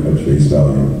authority at face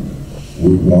value.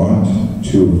 We want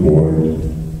to avoid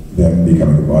them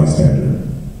becoming a bystander,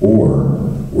 or,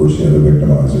 worse yet, a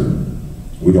victimizer.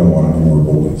 We don't want any more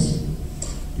bullies.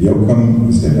 The outcome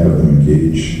is to have them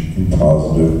engage in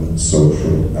positive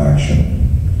social action.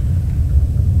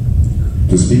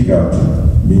 To speak up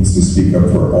means to speak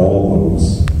up for all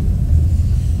those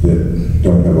that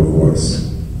don't have a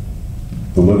voice,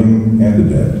 the living and the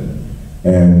dead.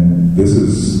 And this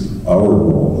is our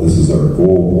role, this is our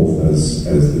goal, both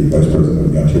as the Vice President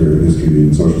of the Ontario History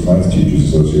and Social Science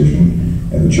Teachers Association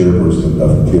and the chairperson of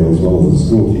Duff Appeal, as well as a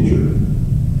school teacher.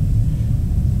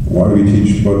 Why do we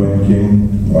teach about Nanking?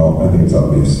 Well, I think it's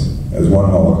obvious. As one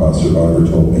Holocaust survivor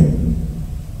told me,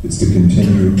 it's to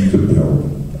continue to build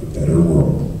a better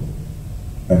world.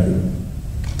 Thank you.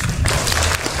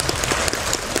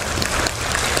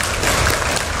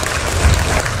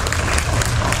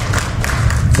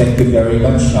 Thank you very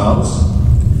much, Charles.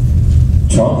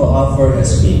 Toronto Alpha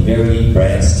has been very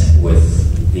blessed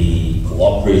with the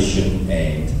cooperation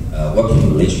and working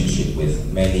relationship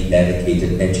with many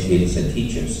dedicated educators and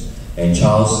teachers. And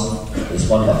Charles is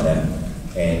one of them.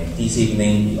 And this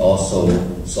evening, we also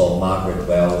saw Margaret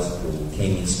Wells, who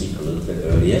came in to speak a little bit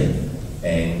earlier.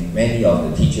 And many of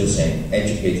the teachers and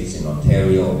educators in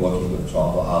Ontario are working with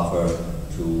Toronto Alpha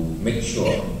to make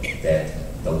sure that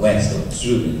the West, the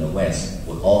students in the West,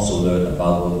 would also learn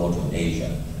about World War II in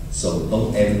Asia. So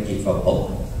don't ever give up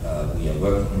hope. We are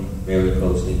working very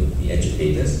closely with the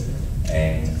educators.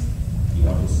 And you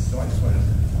want to... No, I just wanted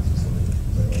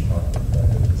to talk about that.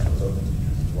 This was open to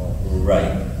teachers as well.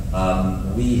 Right.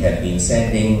 We have been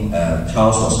sending,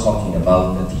 Charles was talking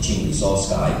about the teaching resource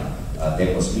guide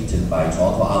that was written by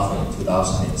Toronto Alpha in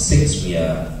 2006. We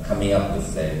are coming up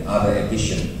with another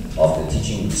edition of the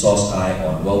teaching resource guide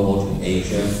on World War II in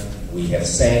Asia. We have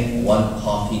sent one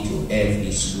copy to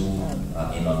every school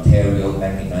in Ontario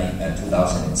back in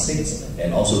 2006,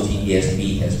 and also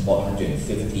TESB has bought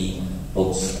 150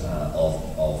 books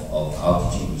of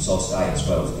our teaching resource guide, as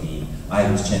well as the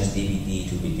Irish Chance DVD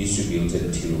to be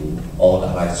distributed to all the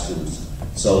high schools.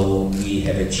 So we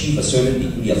have achieved a certain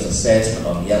degree of success, but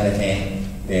on the other hand,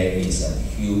 there is a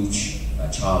huge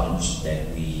challenge that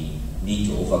we need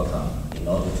to overcome in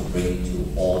order to bring it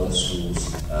to all the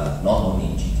schools, not only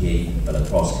in GTA, but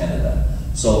across Canada.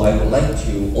 So I would like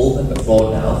to open the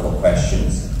floor now for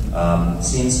questions.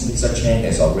 Since Mr. Chen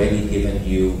has already given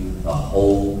you a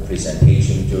whole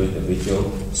presentation during the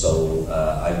video, so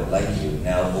I would like to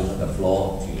now open the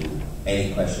floor to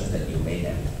any questions that you may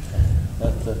have.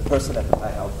 The person at the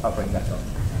back, I'll bring that up.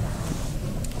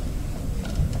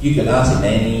 You can ask in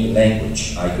any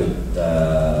language. I could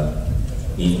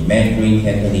in Mandarin,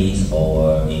 Cantonese,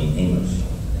 or in English.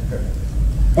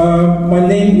 My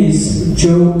name is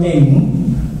Joe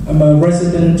Ng. I'm a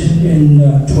resident in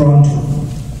Toronto.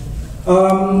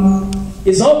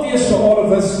 It's obvious for all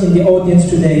of us in the audience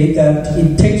today that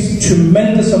it takes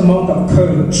tremendous amount of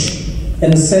courage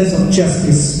and a sense of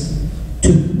justice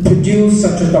to produce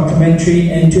such a documentary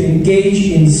and to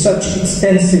engage in such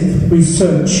extensive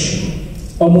research,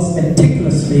 almost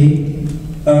meticulously,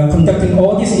 conducting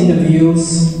all these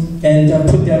interviews and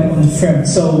put them on film.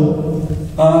 So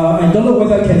I don't know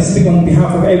whether I can speak on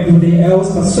behalf of everybody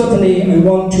else, but certainly I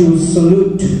want to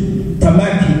salute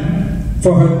Tamaki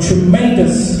for her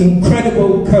tremendous,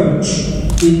 incredible courage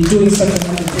in doing such an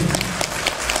undertaking.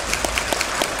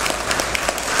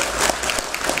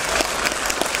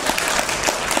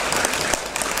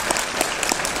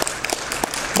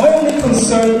 My only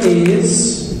concern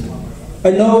is, I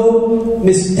know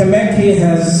Ms. Tamaki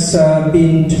has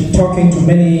been talking to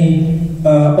many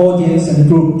audience and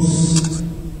groups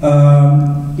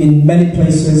in many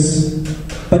places.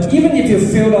 But even if you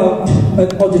fill out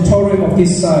an auditorium of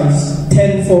this size,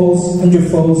 10 folds,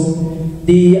 100 folds,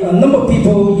 the number of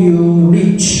people you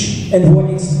reach and who are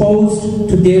exposed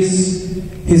to this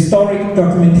historic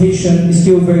documentation is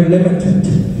still very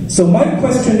limited. So my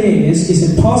question is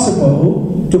it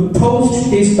possible to post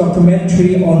this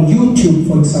documentary on YouTube,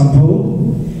 for example,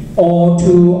 or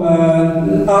to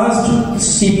ask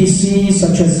CBC,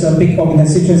 such as a big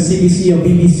organization, CBC or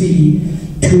BBC,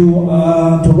 to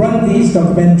run this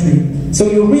documentary, so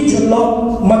you reach a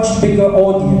much bigger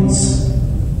audience.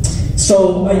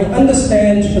 So I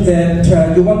understand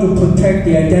that you want to protect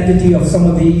the identity of some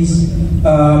of these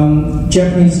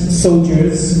Japanese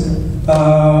soldiers.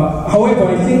 However,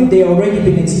 I think they already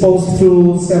been exposed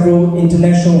through several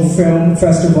international film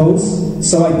festivals,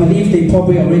 so I believe they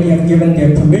probably already have given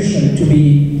their permission to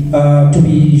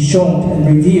be shown and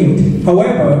revealed.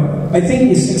 However, I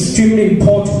think it's extremely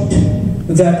important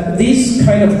that this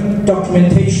kind of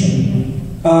documentation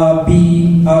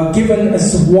be given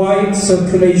as wide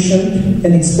circulation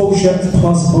and exposure as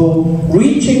possible,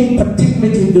 reaching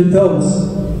particularly to those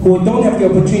who don't have the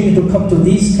opportunity to come to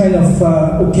these kind of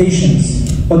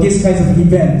occasions or these kinds of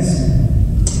events.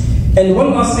 And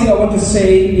one last thing I want to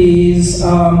say is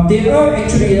there are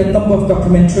actually a number of there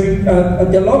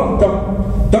are a lot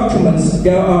of documents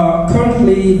that are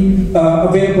currently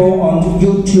available on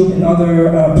YouTube and other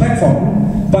platforms,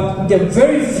 but there are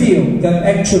very few that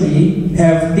actually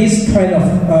have this kind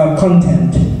of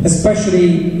content,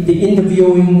 especially the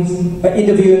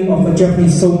interviewing of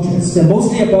Japanese soldiers. They're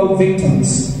mostly about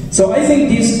victims. So I think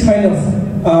this kind of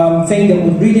thing that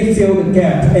would really fill the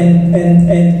gap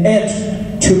and add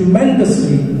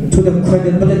tremendously to the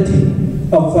credibility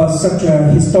of such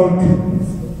a historic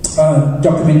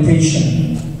documentation.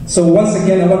 So once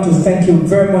again, I want to thank you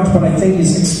very much, but I think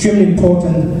it's extremely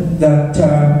important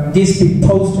that this be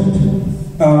posted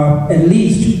at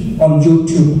least on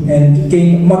YouTube and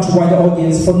gain much wider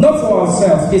audience, not for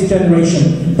ourselves, this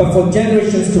generation, but for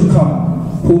generations to come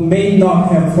who may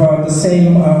not have the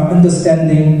same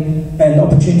understanding and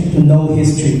opportunity to know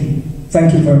history.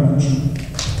 Thank you very much.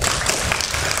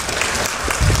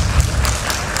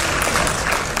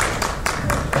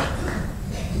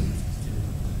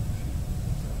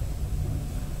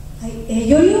はい、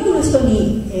より多くの人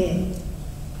に、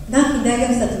南京大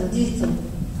虐殺の事実を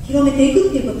広めていく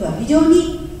ということは非常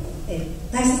に、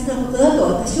大切なことだと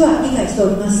私は理解してお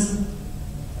ります。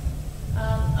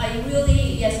I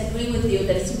really, yes, agree with you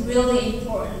that it's really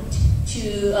important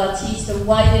to teach the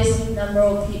widest number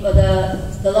of people,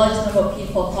 the largest number of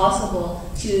people possible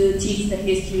to teach the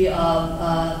history of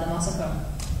the massacre.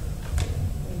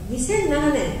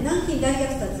 2007年、南京大虐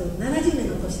殺70年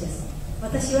の年です。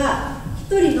私は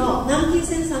一人の南京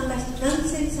戦に参加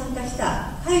し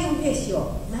た海軍兵士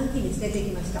を南京に連れて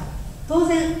きました。当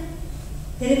然、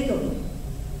テレビ局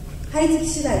張り付き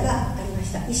取材がありま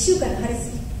した。1週間の張り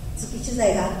付き取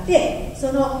材があって、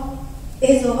その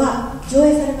映像が上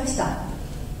映されました。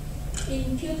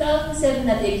In 2007,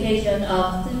 at the occasion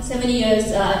of the 70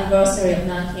 years anniversary of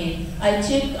Nanking, I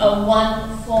took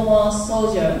one former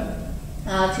soldier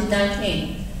to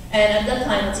Nanking. And at that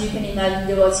time, as you can imagine,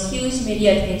 there was huge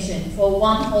media attention for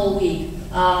one whole week.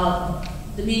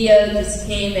 The media just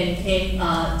came to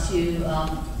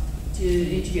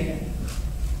interview him.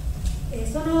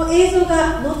 その映像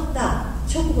が載った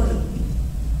直後に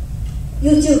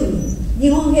YouTube に日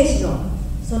本兵士の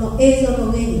その映像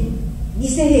の上に偽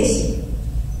兵士、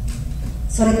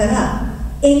それから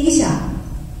演技者、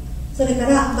それか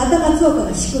らまた松岡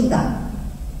が仕組んだ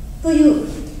という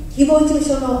誹謗中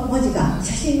傷の文字が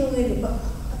写真の上にバーッ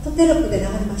とテロップで流れ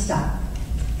ました。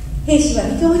元兵士は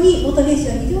非常に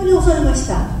恐れまし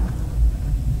た。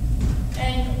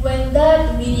 And when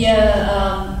that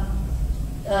media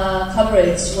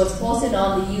coverage was posted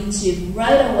on the YouTube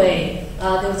right away,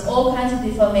 there was all kinds of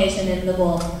defamation in the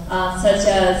book, such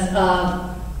as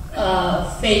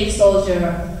fake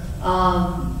soldier.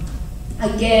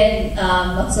 Again,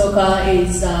 Matsuoka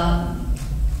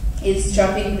is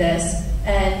trapping this,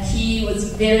 and he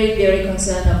was very, very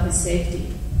concerned of his safety.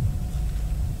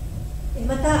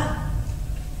 また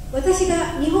私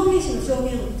が日本兵士の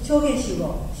証言集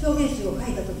を書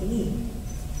いたときに、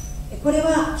これ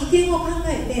は危険を考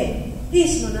えて兵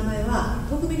士の名前は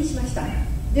匿名にしました。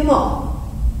でも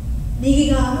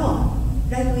右側の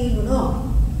ライトウィングの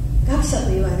学者と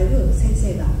言われる先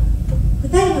生が2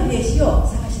人の兵士を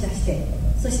探し出して、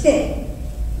そして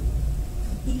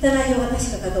言った内容が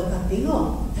確かかどうかっていうの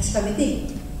を確かめて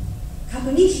確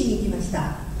認しに行きまし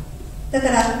た。だか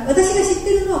ら私が知って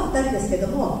るのは2人ですけど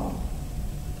も、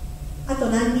あと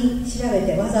何人調べ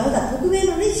てわざわざ匿名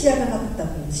のね調べまくった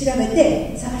という、調べ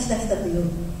て探し出したという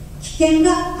危険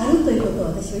があるということを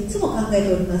私はいつも考え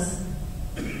ております。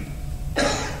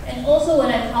 And also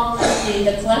when I published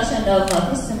the collection of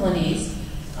testimonies,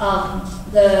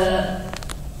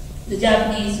 the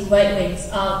Japanese right wings,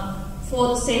 for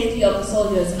the safety of the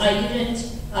soldiers, I didn't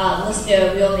list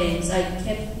their real names. I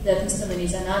kept the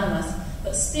testimonies anonymous.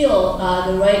 But still,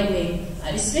 the right wing,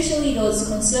 especially those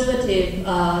conservative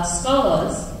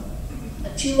scholars,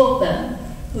 two of them,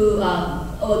 who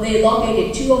they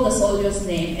located two of the soldiers'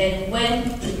 names and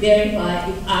went to verify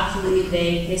if actually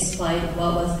they testified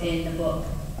what was in the book.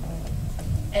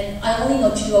 And I only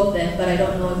know two of them, but I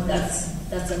don't know if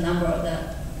that's the number of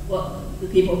the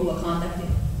people who were contacted.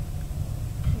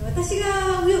 私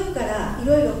が右翼からい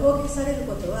ろいろ攻撃される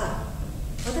ことは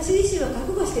私自身は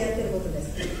覚悟してやっていることで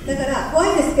す。だから怖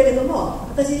いですけれども、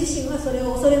私自身はそれ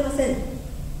を恐れません。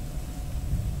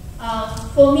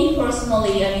For me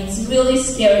personally, I mean, it's really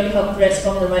scary to have threats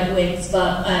from the right wings,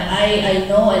 but I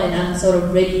know and I'm sort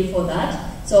of ready for that.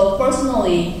 So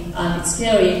personally, it's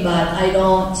scary, but I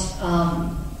don't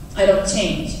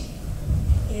change.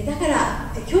 だか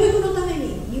ら教育のため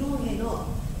に日本兵の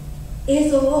映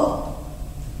像を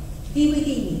DVD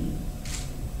に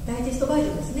ダイジェストバージ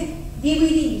ョンですね。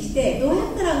DVD にしてどうや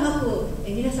ったらうまく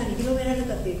皆さんに広められる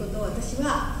かということを私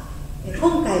は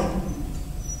今回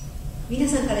皆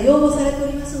さんから要望されてお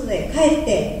りますので、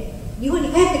日本に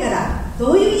帰ってから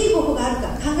どういういい方法があるか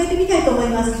考えてみたいと思い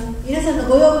ます。皆さんの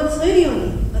ご要望に添えるよう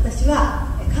に私は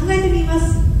考えてみま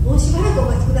す。もうしばらくお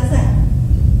待ちください。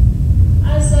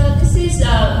As this is,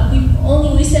 we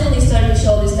only recently started to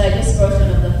show this digest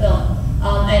version of the film.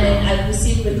 And then I've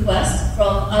received requests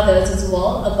from others as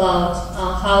well about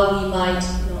how we might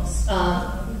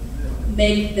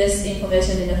make this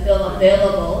information in the film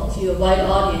available to a wide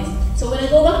audience. So when I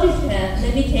go back to Japan,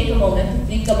 let me take a moment to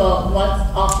think about what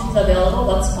options are available,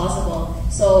 what's possible.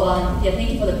 So yeah,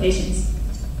 thank you for the patience.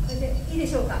 いいで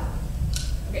しょうか?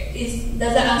 Okay,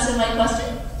 does that answer my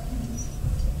question?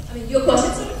 I mean, your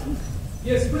question, sir?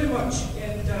 Yes, pretty much.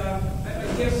 And I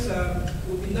guess it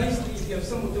would be nice if you have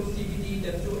some of those DVD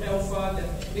that do alpha, that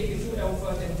make it through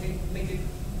alpha, then make it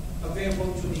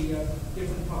available to the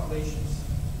different populations.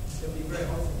 That would be very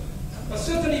helpful. But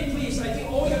certainly, please, I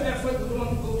think all your effort would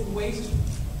not go to waste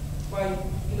by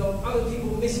other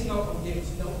people missing out on this.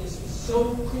 It's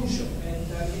so crucial and it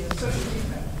has such an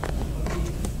impact on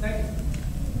people. Thank you.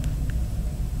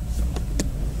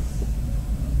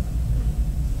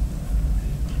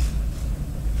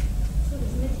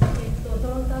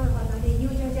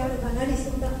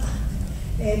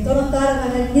 トロントアルファ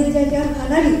なりニュージャージーアルファ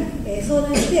なり相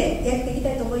談してやっていき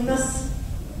たいと思います。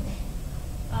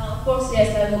Of course,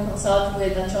 yes, I will consult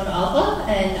with Toronto Alpha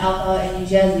and Alpha in New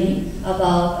Jersey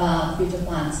about future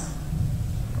plans.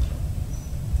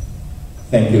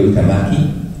 Thank you,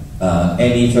 Tamaki.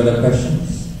 Any further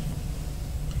questions?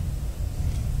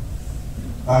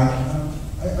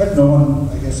 I've known,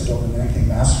 I guess, about the Nanking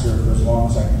Massacre for as long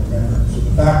as I can remember. So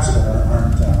the facts of it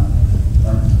aren't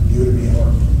new to me,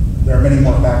 or there are many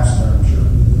more facts there, I'm sure.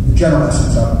 The general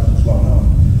essence of it is well known.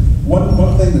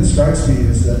 One thing that strikes me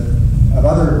is that of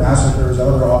other massacres,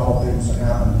 other awful things that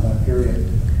happened in that period,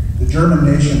 the German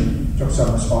nation took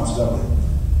some responsibility.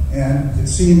 And it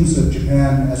seems that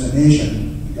Japan as a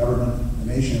nation, the government,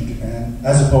 the nation of Japan,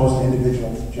 as opposed to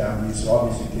individual Japanese, have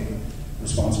obviously taken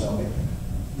responsibility.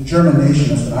 The German nation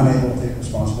has been unable to take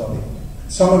responsibility.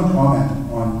 Someone comment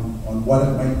on what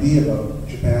it might be about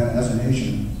Japan as a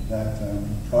nation that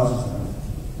causes that?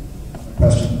 A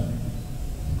question?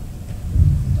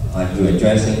 Are you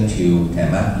addressing to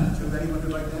Tamaki? Does anyone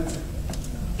would like to answer?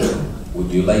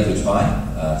 Would you like to try,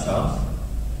 Charles?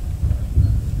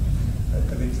 I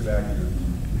think Tamaki would be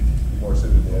more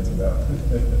suited to answer that.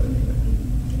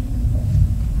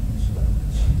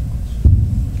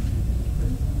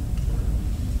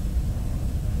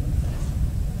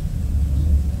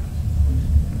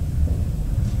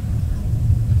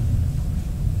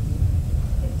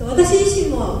私自身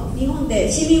も日本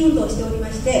で市民運動をしておりま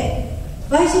して、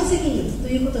賠償責任と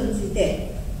いうことについ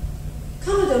て、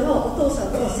彼女のお父さ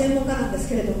んの専門家なんです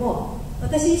けれども、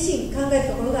私自身考える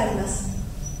ところがあります。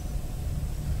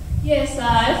Yes,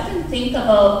 I often think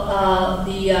about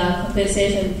the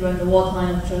compensation during the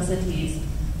wartime atrocities.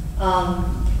 And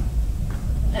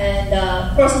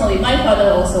personally, my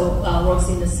father also works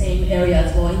in the same area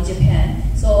as well in Japan.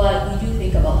 So we do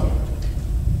think about it.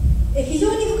 非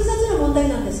常に複雑な問題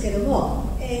なんですけれども、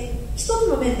一つ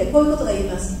の面でこういうことが言え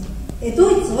ます。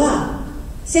ドイツは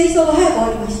戦争が早く終わ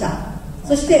りました。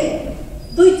そして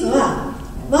ドイツは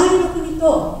周りの国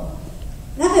と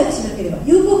仲良くしなければ、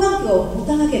友好関係を持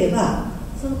たなければ、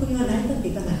その国は成り立って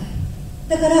いかない。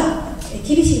だから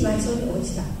厳しい賠償に応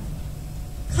じた。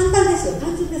簡単ですよ、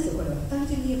単純ですよ、これは。単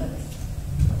純に言えばです。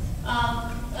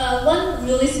One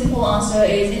really simple answer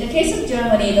is, in the case of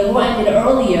Germany, the war ended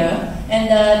earlier, and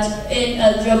that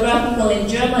geographically in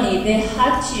Germany, they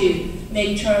had to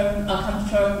come to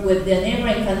terms with their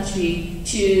neighboring country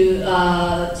to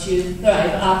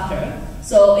thrive after.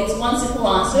 So it's one simple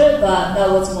answer, but that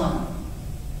was one.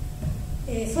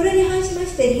 それに反しま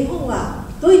して日本は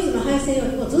ドイツの敗戦よ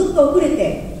りもずっと遅れ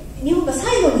て日本が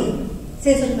最後に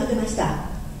戦争に負けました。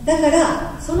だか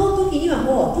らその時には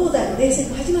もう東西の冷戦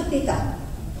が始まっていた。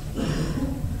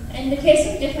In the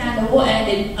case of Japan, the war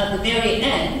ended at the very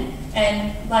end,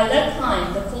 and by that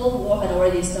time, the Cold War had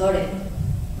already started.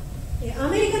 ア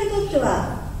メリカにとって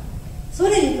はソ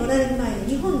連に取られる前に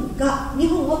日本を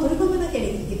取り込まなけれ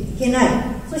ばいけない。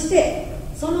そして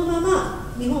そのま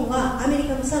ま日本はアメリ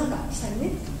カの傘下下に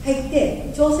ね入っ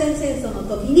て朝鮮戦争の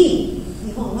時に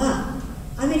日本は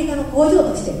アメリカの工場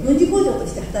として軍事工場と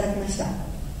して働きました。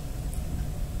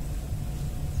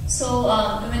So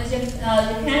when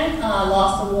Japan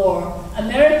lost the war,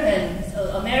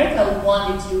 America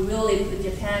wanted to really put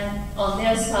Japan on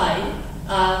their side,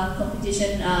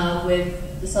 competition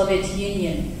with the Soviet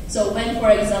Union. So when,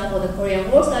 for example, the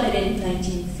Korean War started in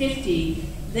 1950,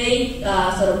 they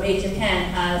sort of made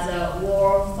Japan as a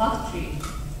war factory.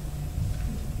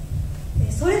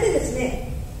 それでですね、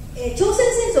朝鮮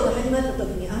戦争が始まった時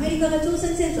にアメリカが朝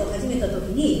鮮戦争を始めた時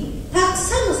にたく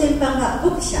さんの戦犯が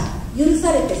国社許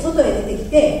されて外へ出てき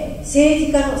て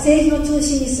政治の中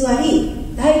心に座り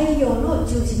大企業の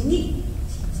中心に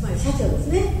つまり社長です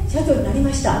ね社長になり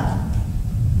ました。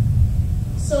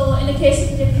So in the case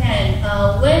of Japan,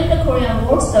 when the Korean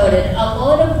War started, a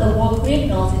lot of the war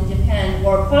criminals in Japan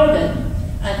were pardoned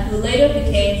and who later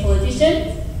became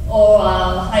politicians or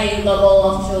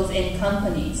high-level officials in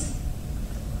companies.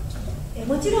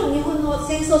 もちろん日本の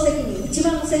戦争責任、一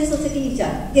番の戦争責任者、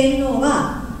天皇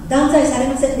は断罪され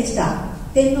ませんでした。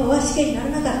天皇は死刑になら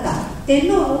なかった。天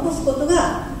皇を残すこと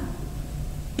が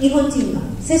日本人が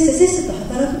せっせと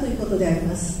働くということであり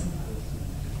ます。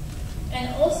And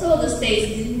also the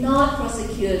states did not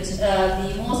prosecute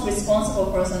the most responsible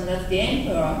person, that's the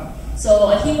emperor.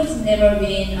 So he was never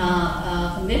been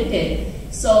convicted.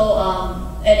 So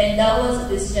and that was a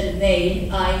decision made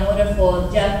in order for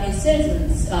Japanese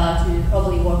citizens to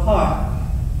probably work hard.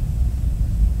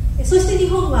 そして日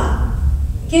本は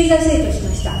経済成長し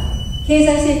ました。経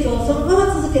済成長をそのま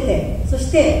ま続けて、そ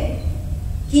して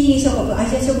近隣諸国、ア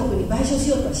ジア諸国に賠償し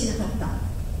ようとはしなかっ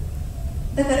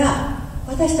た。だから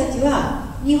私たちは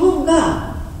日本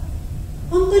が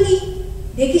本当に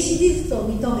歴史事実を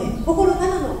認め、心か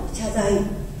らの謝罪、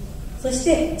そし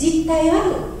て実態あ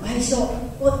る賠償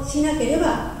をしなけれ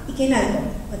ばいけないと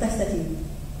私たち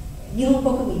日本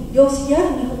国民、良識ある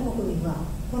日本国民は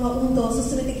この運動を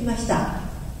進めてきました。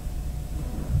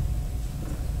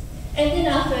And then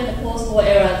after the post-war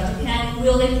era, Japan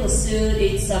really pursued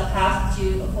its path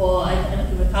for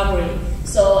economic recovery.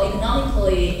 So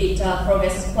economically, it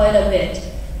progressed quite a bit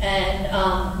and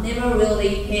never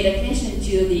really paid attention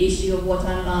to the issue of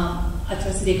wartime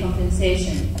atrocity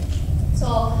compensation.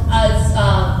 So as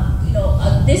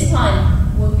at this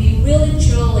time, when we really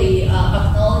truly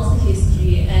acknowledge the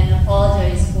history and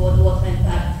apologize for the wartime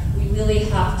impact, we really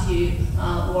have to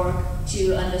work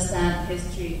to understand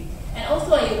history. And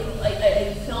also, I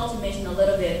failed to mention a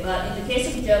little bit, but in the case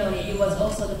of Germany, it was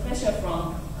also the pressure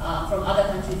from other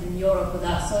countries in Europe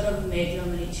that sort of made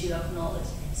Germany to acknowledge.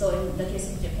 So in the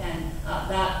case of Japan,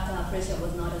 that pressure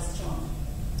was not as strong.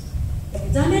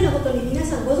 残念なことに皆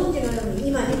さんご存知のように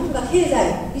今日本が経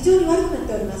済非常に悪くなっ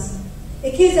ております。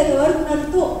経済が悪くな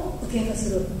ると右傾化す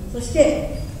る。そし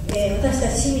て、私た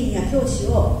ち市民や教師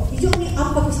を非常に圧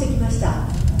迫してきました。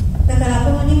だからこ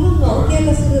の日本の右傾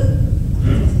化する、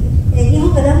日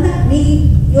本がだんだん右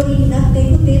寄りになって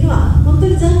いくっていうのは本当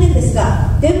に残念です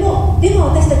が、でも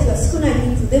私たちは少ない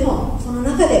人数でもその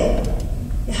中で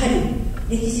やは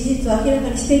り歴史事実を明らか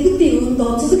にしていくっていう運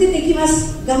動を続けていきま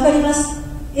す。頑張ります。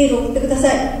エールを送ってくだ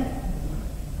さい。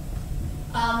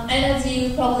And as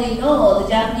you probably know, the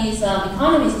Japanese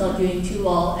economy is not doing too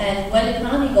well. And when the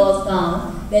economy goes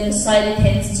down, then society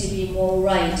tends to be more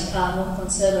right, more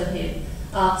conservative.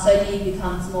 Society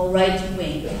becomes more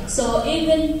right-wing. So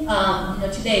even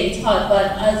today it's hard,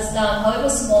 but as however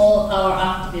small our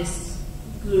activist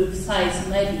group size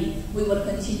might be, we will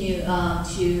continue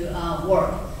to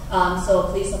work. So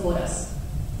please support us.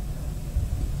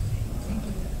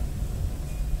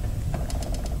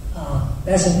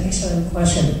 That's an excellent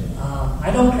question. I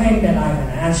don't claim that I have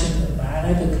an answer to it, but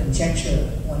I like to conjecture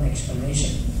one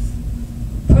explanation.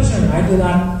 Personally, I do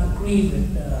not agree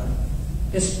with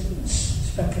this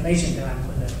speculation that I'm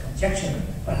going to conjecture,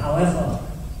 but however,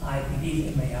 I believe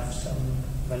it may have some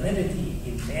validity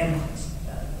in their minds,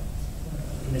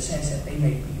 in the sense that they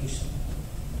may believe so.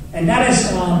 And that is,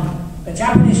 the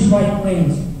Japanese right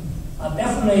wings are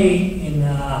definitely in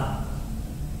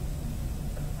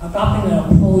adopting an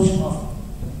approach of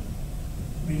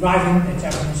reviving the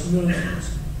Japanese militaries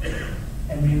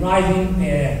and reviving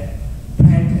their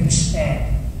plan to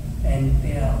expand. And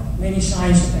there are many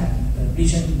signs of that. The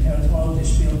recent territorial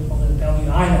dispute over the Diaoyu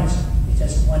Islands is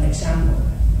just one example of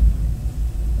that.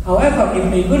 However,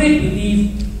 if they really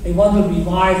believe they want to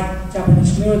revive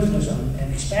Japanese militarism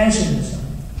and expansionism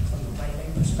from the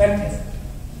right-wing perspective,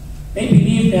 they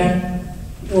believe that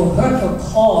it will hurt the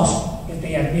cause if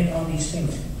they admit all these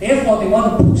things. Therefore, they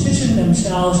want to position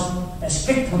themselves as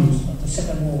victims of the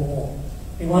Second World War.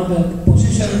 They want to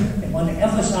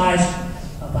emphasize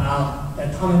about the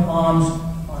atomic bombs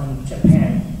on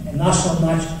Japan, and not so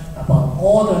much about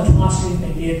all the atrocities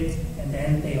they did, and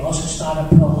then they also started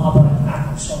Pearl Harbor attack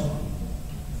and so on.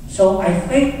 So I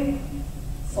think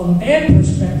from their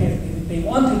perspective, if they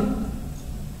want to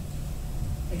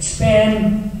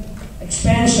expansion,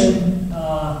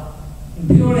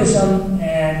 imperialism,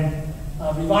 and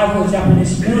revival of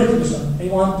Japanese militarism, they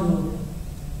want to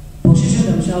position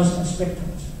themselves as victims.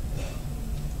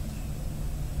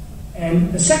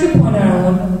 And the second point I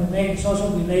want to make is also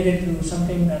related to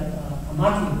something that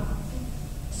Tamaki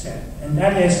said, and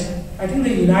that is, I think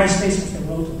the United States has a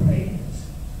role to play in this.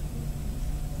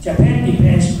 Japan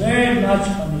depends very much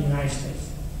on the United States.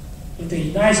 If the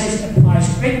United States applies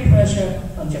great pressure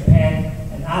on Japan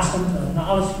and asks them to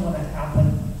acknowledge what had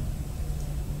happened,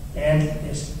 then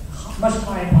there's much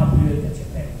higher probability that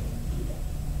Japan will do that.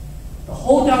 The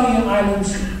whole Diaoyu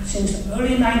Islands since the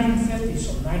early 1950s,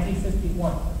 so 1951,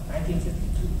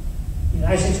 1952, the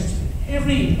United States has been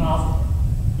heavily involved.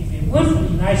 If it weren't for the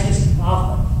United States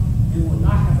involvement, we would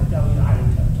not have a Diaoyu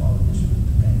Island territorial dispute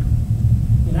today.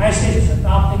 The United States is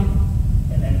adopting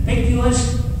an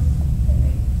ambiguous and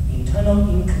an internal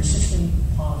inconsistent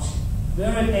policy,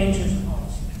 very dangerous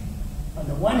policy. On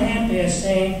the one hand, they are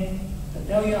saying the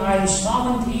Diaoyu Island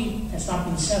sovereignty has not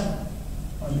been settled.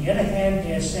 On the other hand,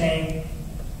 they are saying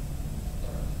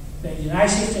the United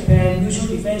States-Japan Mutual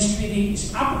Defense Treaty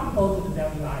is applicable to the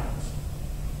Diaoyu Islands.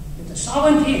 If the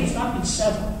sovereignty has not been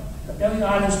settled, the Diaoyu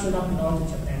Islands do not belong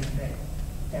to Japan today,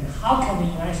 then how can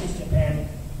the United States-Japan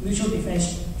Mutual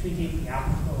Defense Treaty be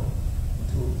applicable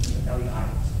to the Diaoyu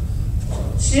Islands?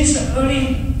 So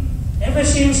ever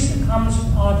since the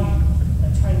Communist Party,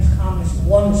 the Chinese Communists,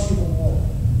 won the Civil War,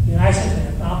 the United States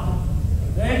has adopted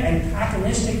a very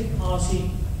antagonistic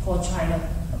policy for China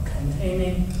of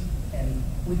containing and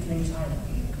weakening China.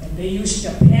 And they use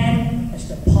Japan as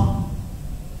the partner.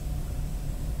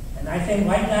 And I think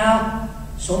right now,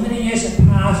 so many years have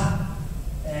passed,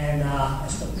 and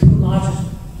as the two largest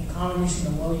economies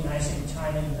in the world, United States and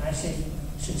China, the United States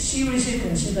should seriously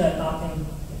consider adopting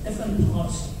a different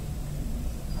policy.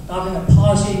 Adopting a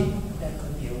policy that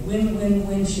could be a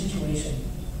win-win-win situation.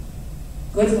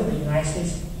 Good for the United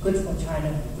States, good for China,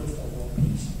 and good for world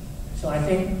peace. So I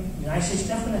think the United States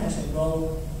definitely has a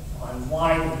role on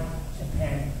why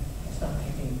Japan is not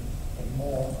taking a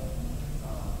more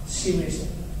serious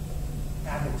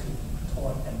attitude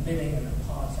toward admitting and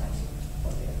apologizing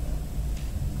for their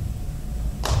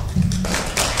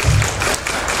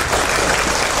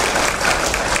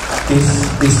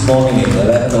This morning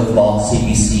at 11 o'clock,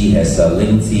 CBC has a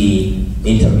lengthy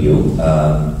interview.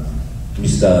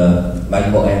 Mr.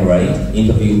 Michael Enright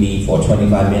interviewed me for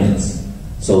 25 minutes.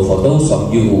 So for those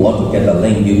of you who want to get the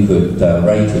link, you could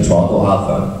write to Toronto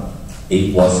Alpha.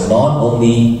 It was not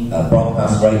only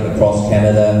broadcast right across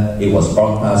Canada, it was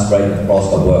broadcast right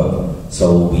across the world.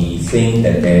 So we think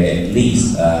that there are at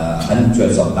least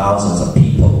hundreds of thousands of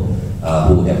people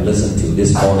who have listened to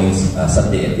this morning's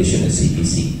Sunday edition of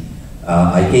CBC.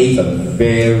 I gave a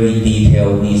very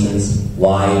detailed reasons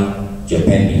why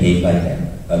Japan behaved like that.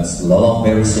 It's along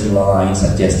very similar lines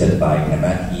suggested by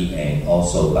Tamaki and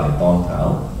also by Don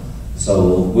Tao.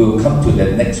 So we'll come to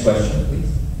the next question,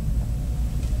 please.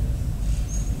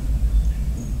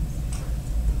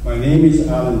 My name is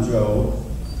Alan Joe.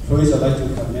 First, I'd like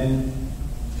to commend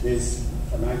Ms.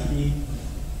 Tamaki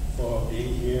for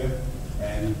being here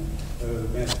and her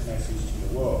message to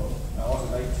the world. I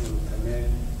also like to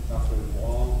commend Dr.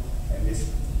 Wong and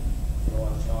Ms.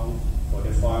 Rowan Chong for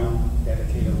their fine,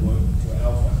 dedicated work to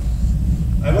Alpha.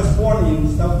 I was born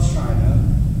in South China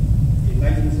in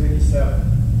 1937.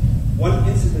 One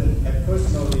incident I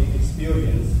personally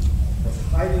experienced was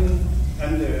hiding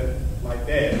under my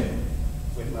bed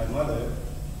with my mother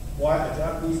while a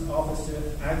Japanese officer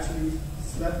actually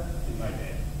slept in my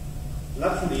bed.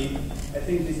 Luckily, I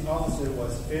think this officer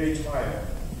was very tired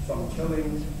from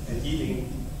killing and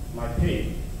eating my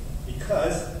pig,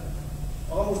 because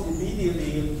almost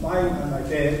immediately lying on my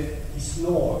bed, he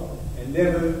snored and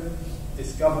never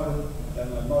discovered that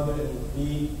my mother and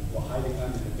me were hiding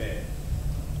under the bed.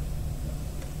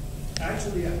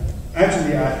 Actually,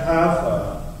 I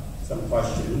have some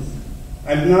questions.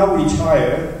 I'm now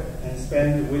retired and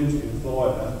spend the winter in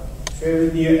Florida,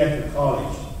 very near Edgar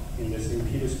College in the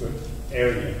St. Petersburg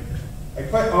area. I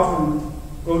quite often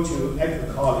go to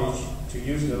Edgar College to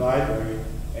use the library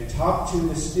and talk to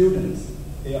the students.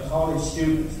 They are college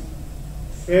students.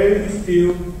 Very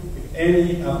few, if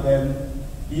any of them,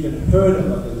 even heard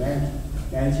about the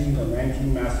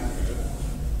Nanking Massacre.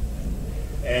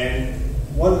 And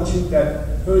one or two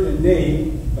that heard the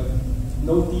name, but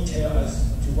no detail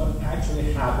as to what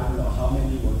actually happened or how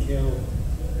many were killed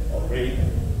or raped.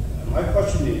 My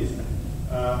question is,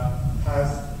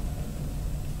 has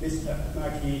Ms.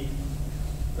 Maki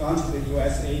gone to the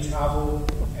USA,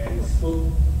 traveled and spoke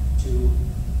to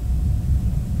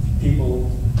people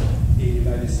in the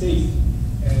United States?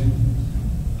 And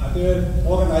are there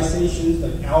organizations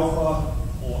like Alpha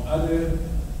or other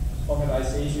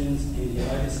organizations in the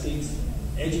United States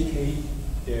educate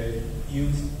their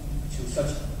youth to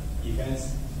such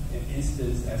events and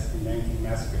incidents as the Nanking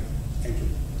Massacre? Thank you.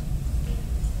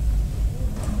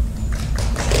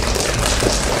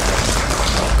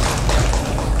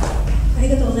 あり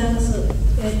がとうございます。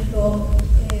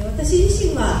私自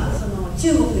身はその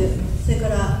中国、それか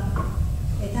ら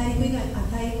大陸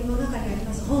の中にあり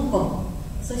ます香港、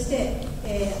そして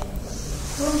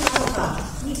トロントアルフ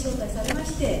ァに招待されま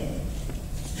して、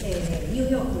ニュ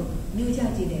ーヨーク、ニュージャ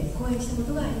ージーで講演したこ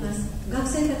とがあります。学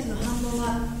生たちの反応は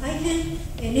大変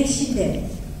熱心で、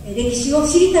歴史を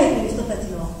知りたいという人たち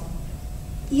の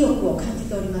意欲を感じ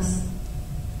ております。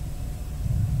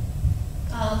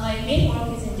My main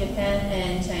work is in Japan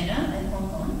and China and Hong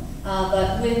Kong,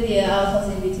 but with the Alpha's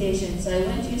invitation, so I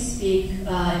went to speak in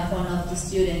front of the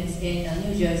students in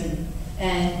New Jersey,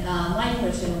 and my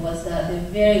impression was that they're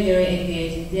very, very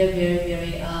engaged. They're very,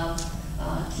 very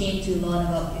keen to learn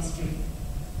about history.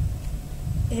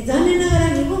 残念なが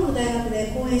ら日本の大学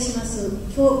で講演した時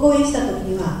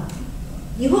には、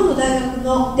日本の大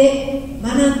学で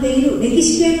学んでいる歴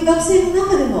史系の学生の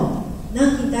中でも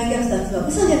南京大虐殺は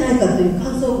嘘じゃないかという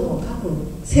感想文を書く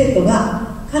生徒が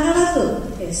必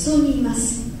ず数人いま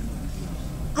す。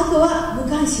あとは無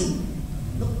関心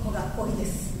の子が多いで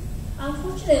す。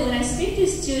Unfortunately, when I speak to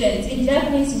students in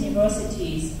Japanese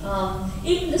universities,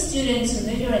 even the students who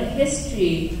major in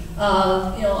history,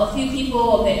 a few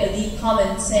people leave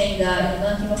comments saying that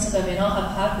Nanking Massacre may not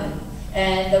have happened,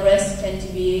 and the rest tend to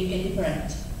be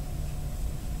indifferent.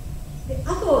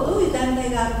 あとどういう団体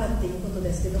があるかということ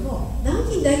ですけども、南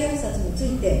京大虐殺につ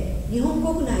いて日本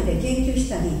国内で研究し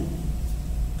たり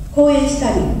講演し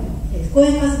たり講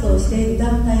演活動をしている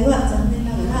団体は残念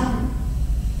ながら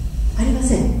ありま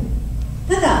せん。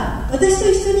ただ私と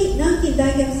一緒に南京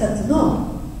大虐殺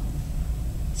の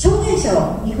証言者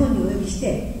を日本にお呼びし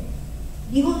て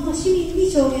日本の市民に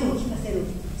証言を聞かせる、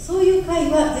そういう会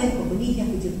は全国に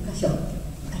110カ所あ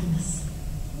ります。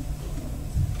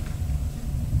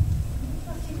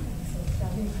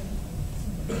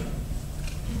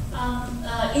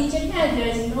In Japan, there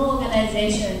is no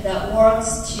organization that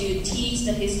works to teach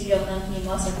the history of Nanking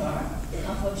Massacre.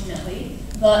 unfortunately.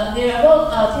 But there are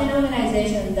about 10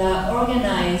 organizations that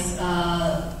organize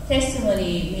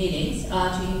testimony meetings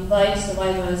to invite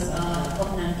survivors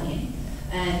of Nanking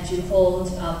and to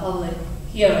hold public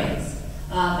hearings.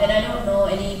 And I don't know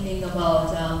anything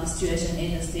about the situation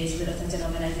in the States where such an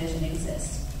organization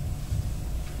exists.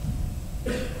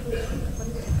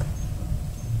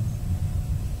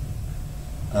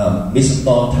 Mr.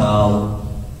 Don Tao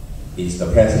is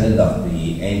the president of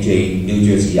the NJ New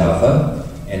Jersey Alpha,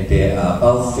 and there are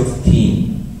about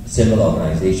 15 similar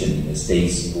organizations in the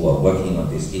States who are working on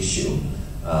this issue.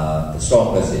 The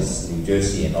strongest is New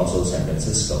Jersey and also San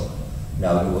Francisco.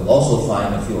 Now, you will also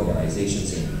find a few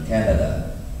organizations in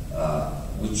Canada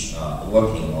which are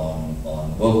working on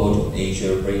World War II in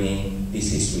Asia, bringing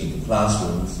this history into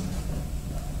classrooms.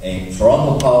 And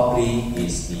Toronto probably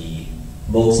is the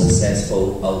most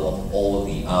successful out of all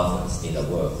the alphas in the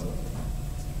world.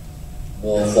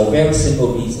 Well, for very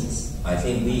simple reasons. I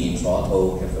think we in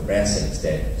Toronto have the blessings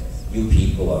that you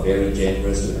people are very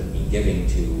generous to have been giving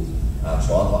to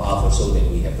Toronto Alpha so that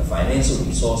we have the financial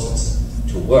resources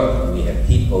to work. We have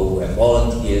people who have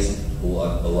volunteers who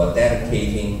are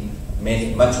dedicating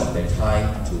much of their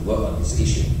time to work on this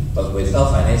issue. But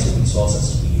without financial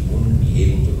resources, we wouldn't be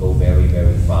able to go very,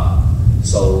 very far.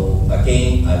 So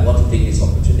again, I want to take this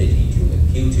opportunity to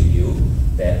appeal to you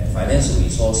that financial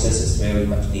resources is very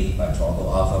much needed by Toronto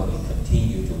Alpha. We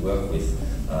continue to work with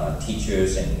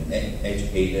teachers and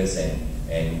educators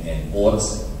and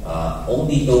boards.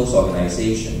 Only those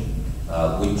organizations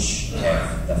which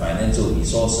have the financial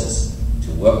resources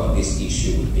to work on this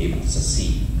issue will be able to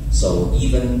succeed. So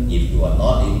even if you are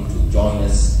not able to join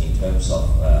us in terms of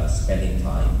spending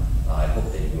time, I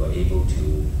hope that you are able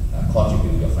to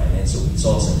contribute your financial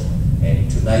resources.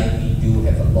 And tonight we do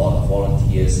have a lot of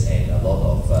volunteers and a lot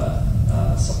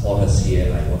of supporters here.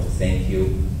 I want to thank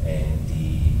you, and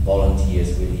the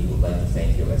volunteers really would like to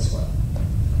thank you as well.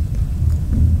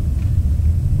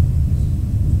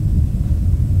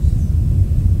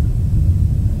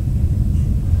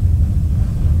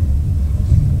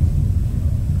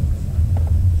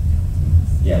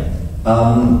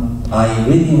 I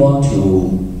really want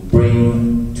to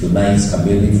bring tonight's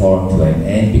community forum to an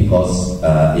end because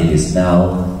it is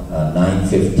now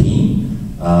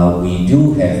 9:15. We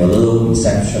do have a little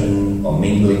reception or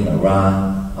mingling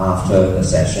around after the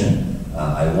session.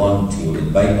 I want to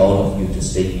invite all of you to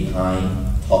stay behind,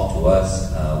 talk to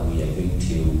us. We are going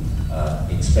to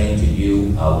explain to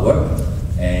you our work.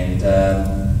 And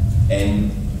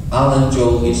Alan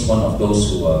Joe is one of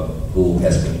those who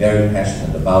has been very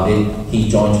passionate about it. He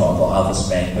joined Toronto Alpha's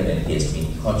banquet and he has been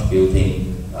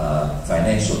contributing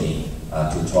financially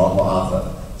to Toronto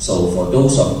Alpha. So for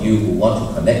those of you who want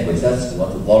to connect with us, who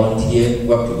want to volunteer,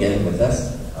 work together with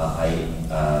us, I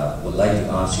would like to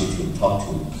ask you to talk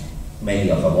to many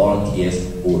of our volunteers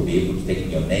who will be able to take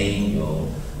your name, your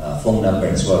phone number,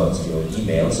 as well as your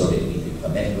email so that we can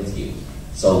connect with you.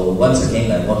 So once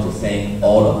again, I want to thank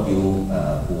all of you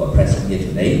who are present here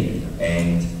today.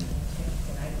 And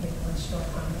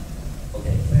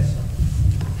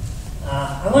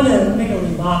I want to make a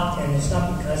remark, and it's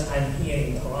not because I'm here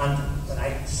in Toronto, but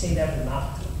I say that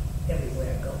remark to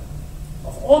everywhere I go.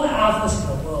 Of all the alphas in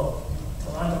the world,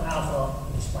 Toronto Alpha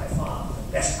is by far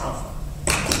the best alpha.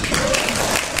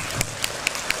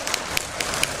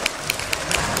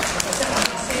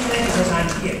 I'm saying that because I'm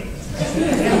here.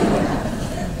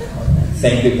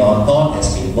 Thank you, Don. Don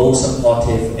has been most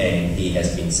supportive, and he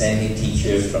has been sending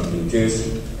teachers from New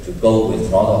Jersey to go with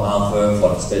Toronto Alpha for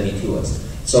the study tours.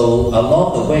 So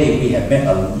along the way, we have met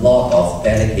a lot of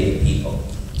dedicated people.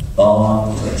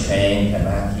 Don, Mr. Chang,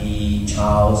 Tamaki,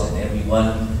 Charles, and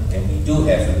everyone. And we do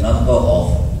have a number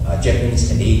of Japanese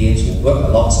Canadians who work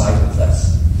alongside with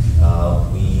us.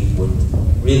 We would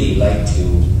really like to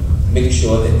make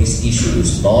sure that this issue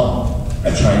is not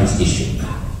a Chinese issue.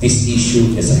 This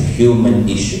issue is a human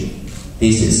issue.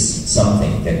 This is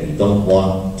something that we don't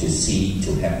want to see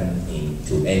to happen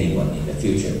to anyone in the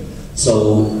future.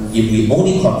 So if we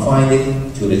only confine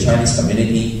it to the Chinese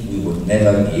community, we would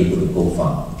never be able to go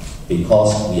far.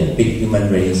 Because we are a big human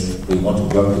race, we want to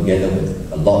work together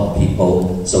with a lot of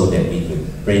people so that we could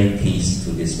bring peace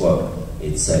to this world.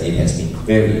 It has been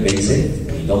very basic.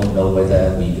 We don't know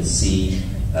whether we could see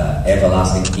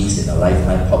everlasting peace in a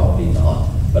lifetime, probably not.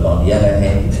 But on the other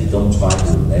hand, if we don't try,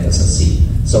 we will never succeed.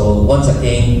 So once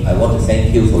again, I want to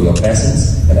thank you for your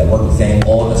presence, and I want to thank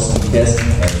all the speakers,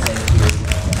 and thank you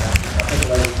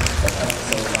particularly for coming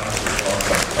so far.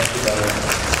 Thank you very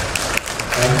much.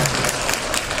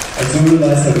 I do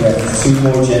realize that we have two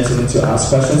more gentlemen to ask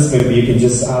questions. Maybe you can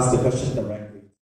just ask the question directly.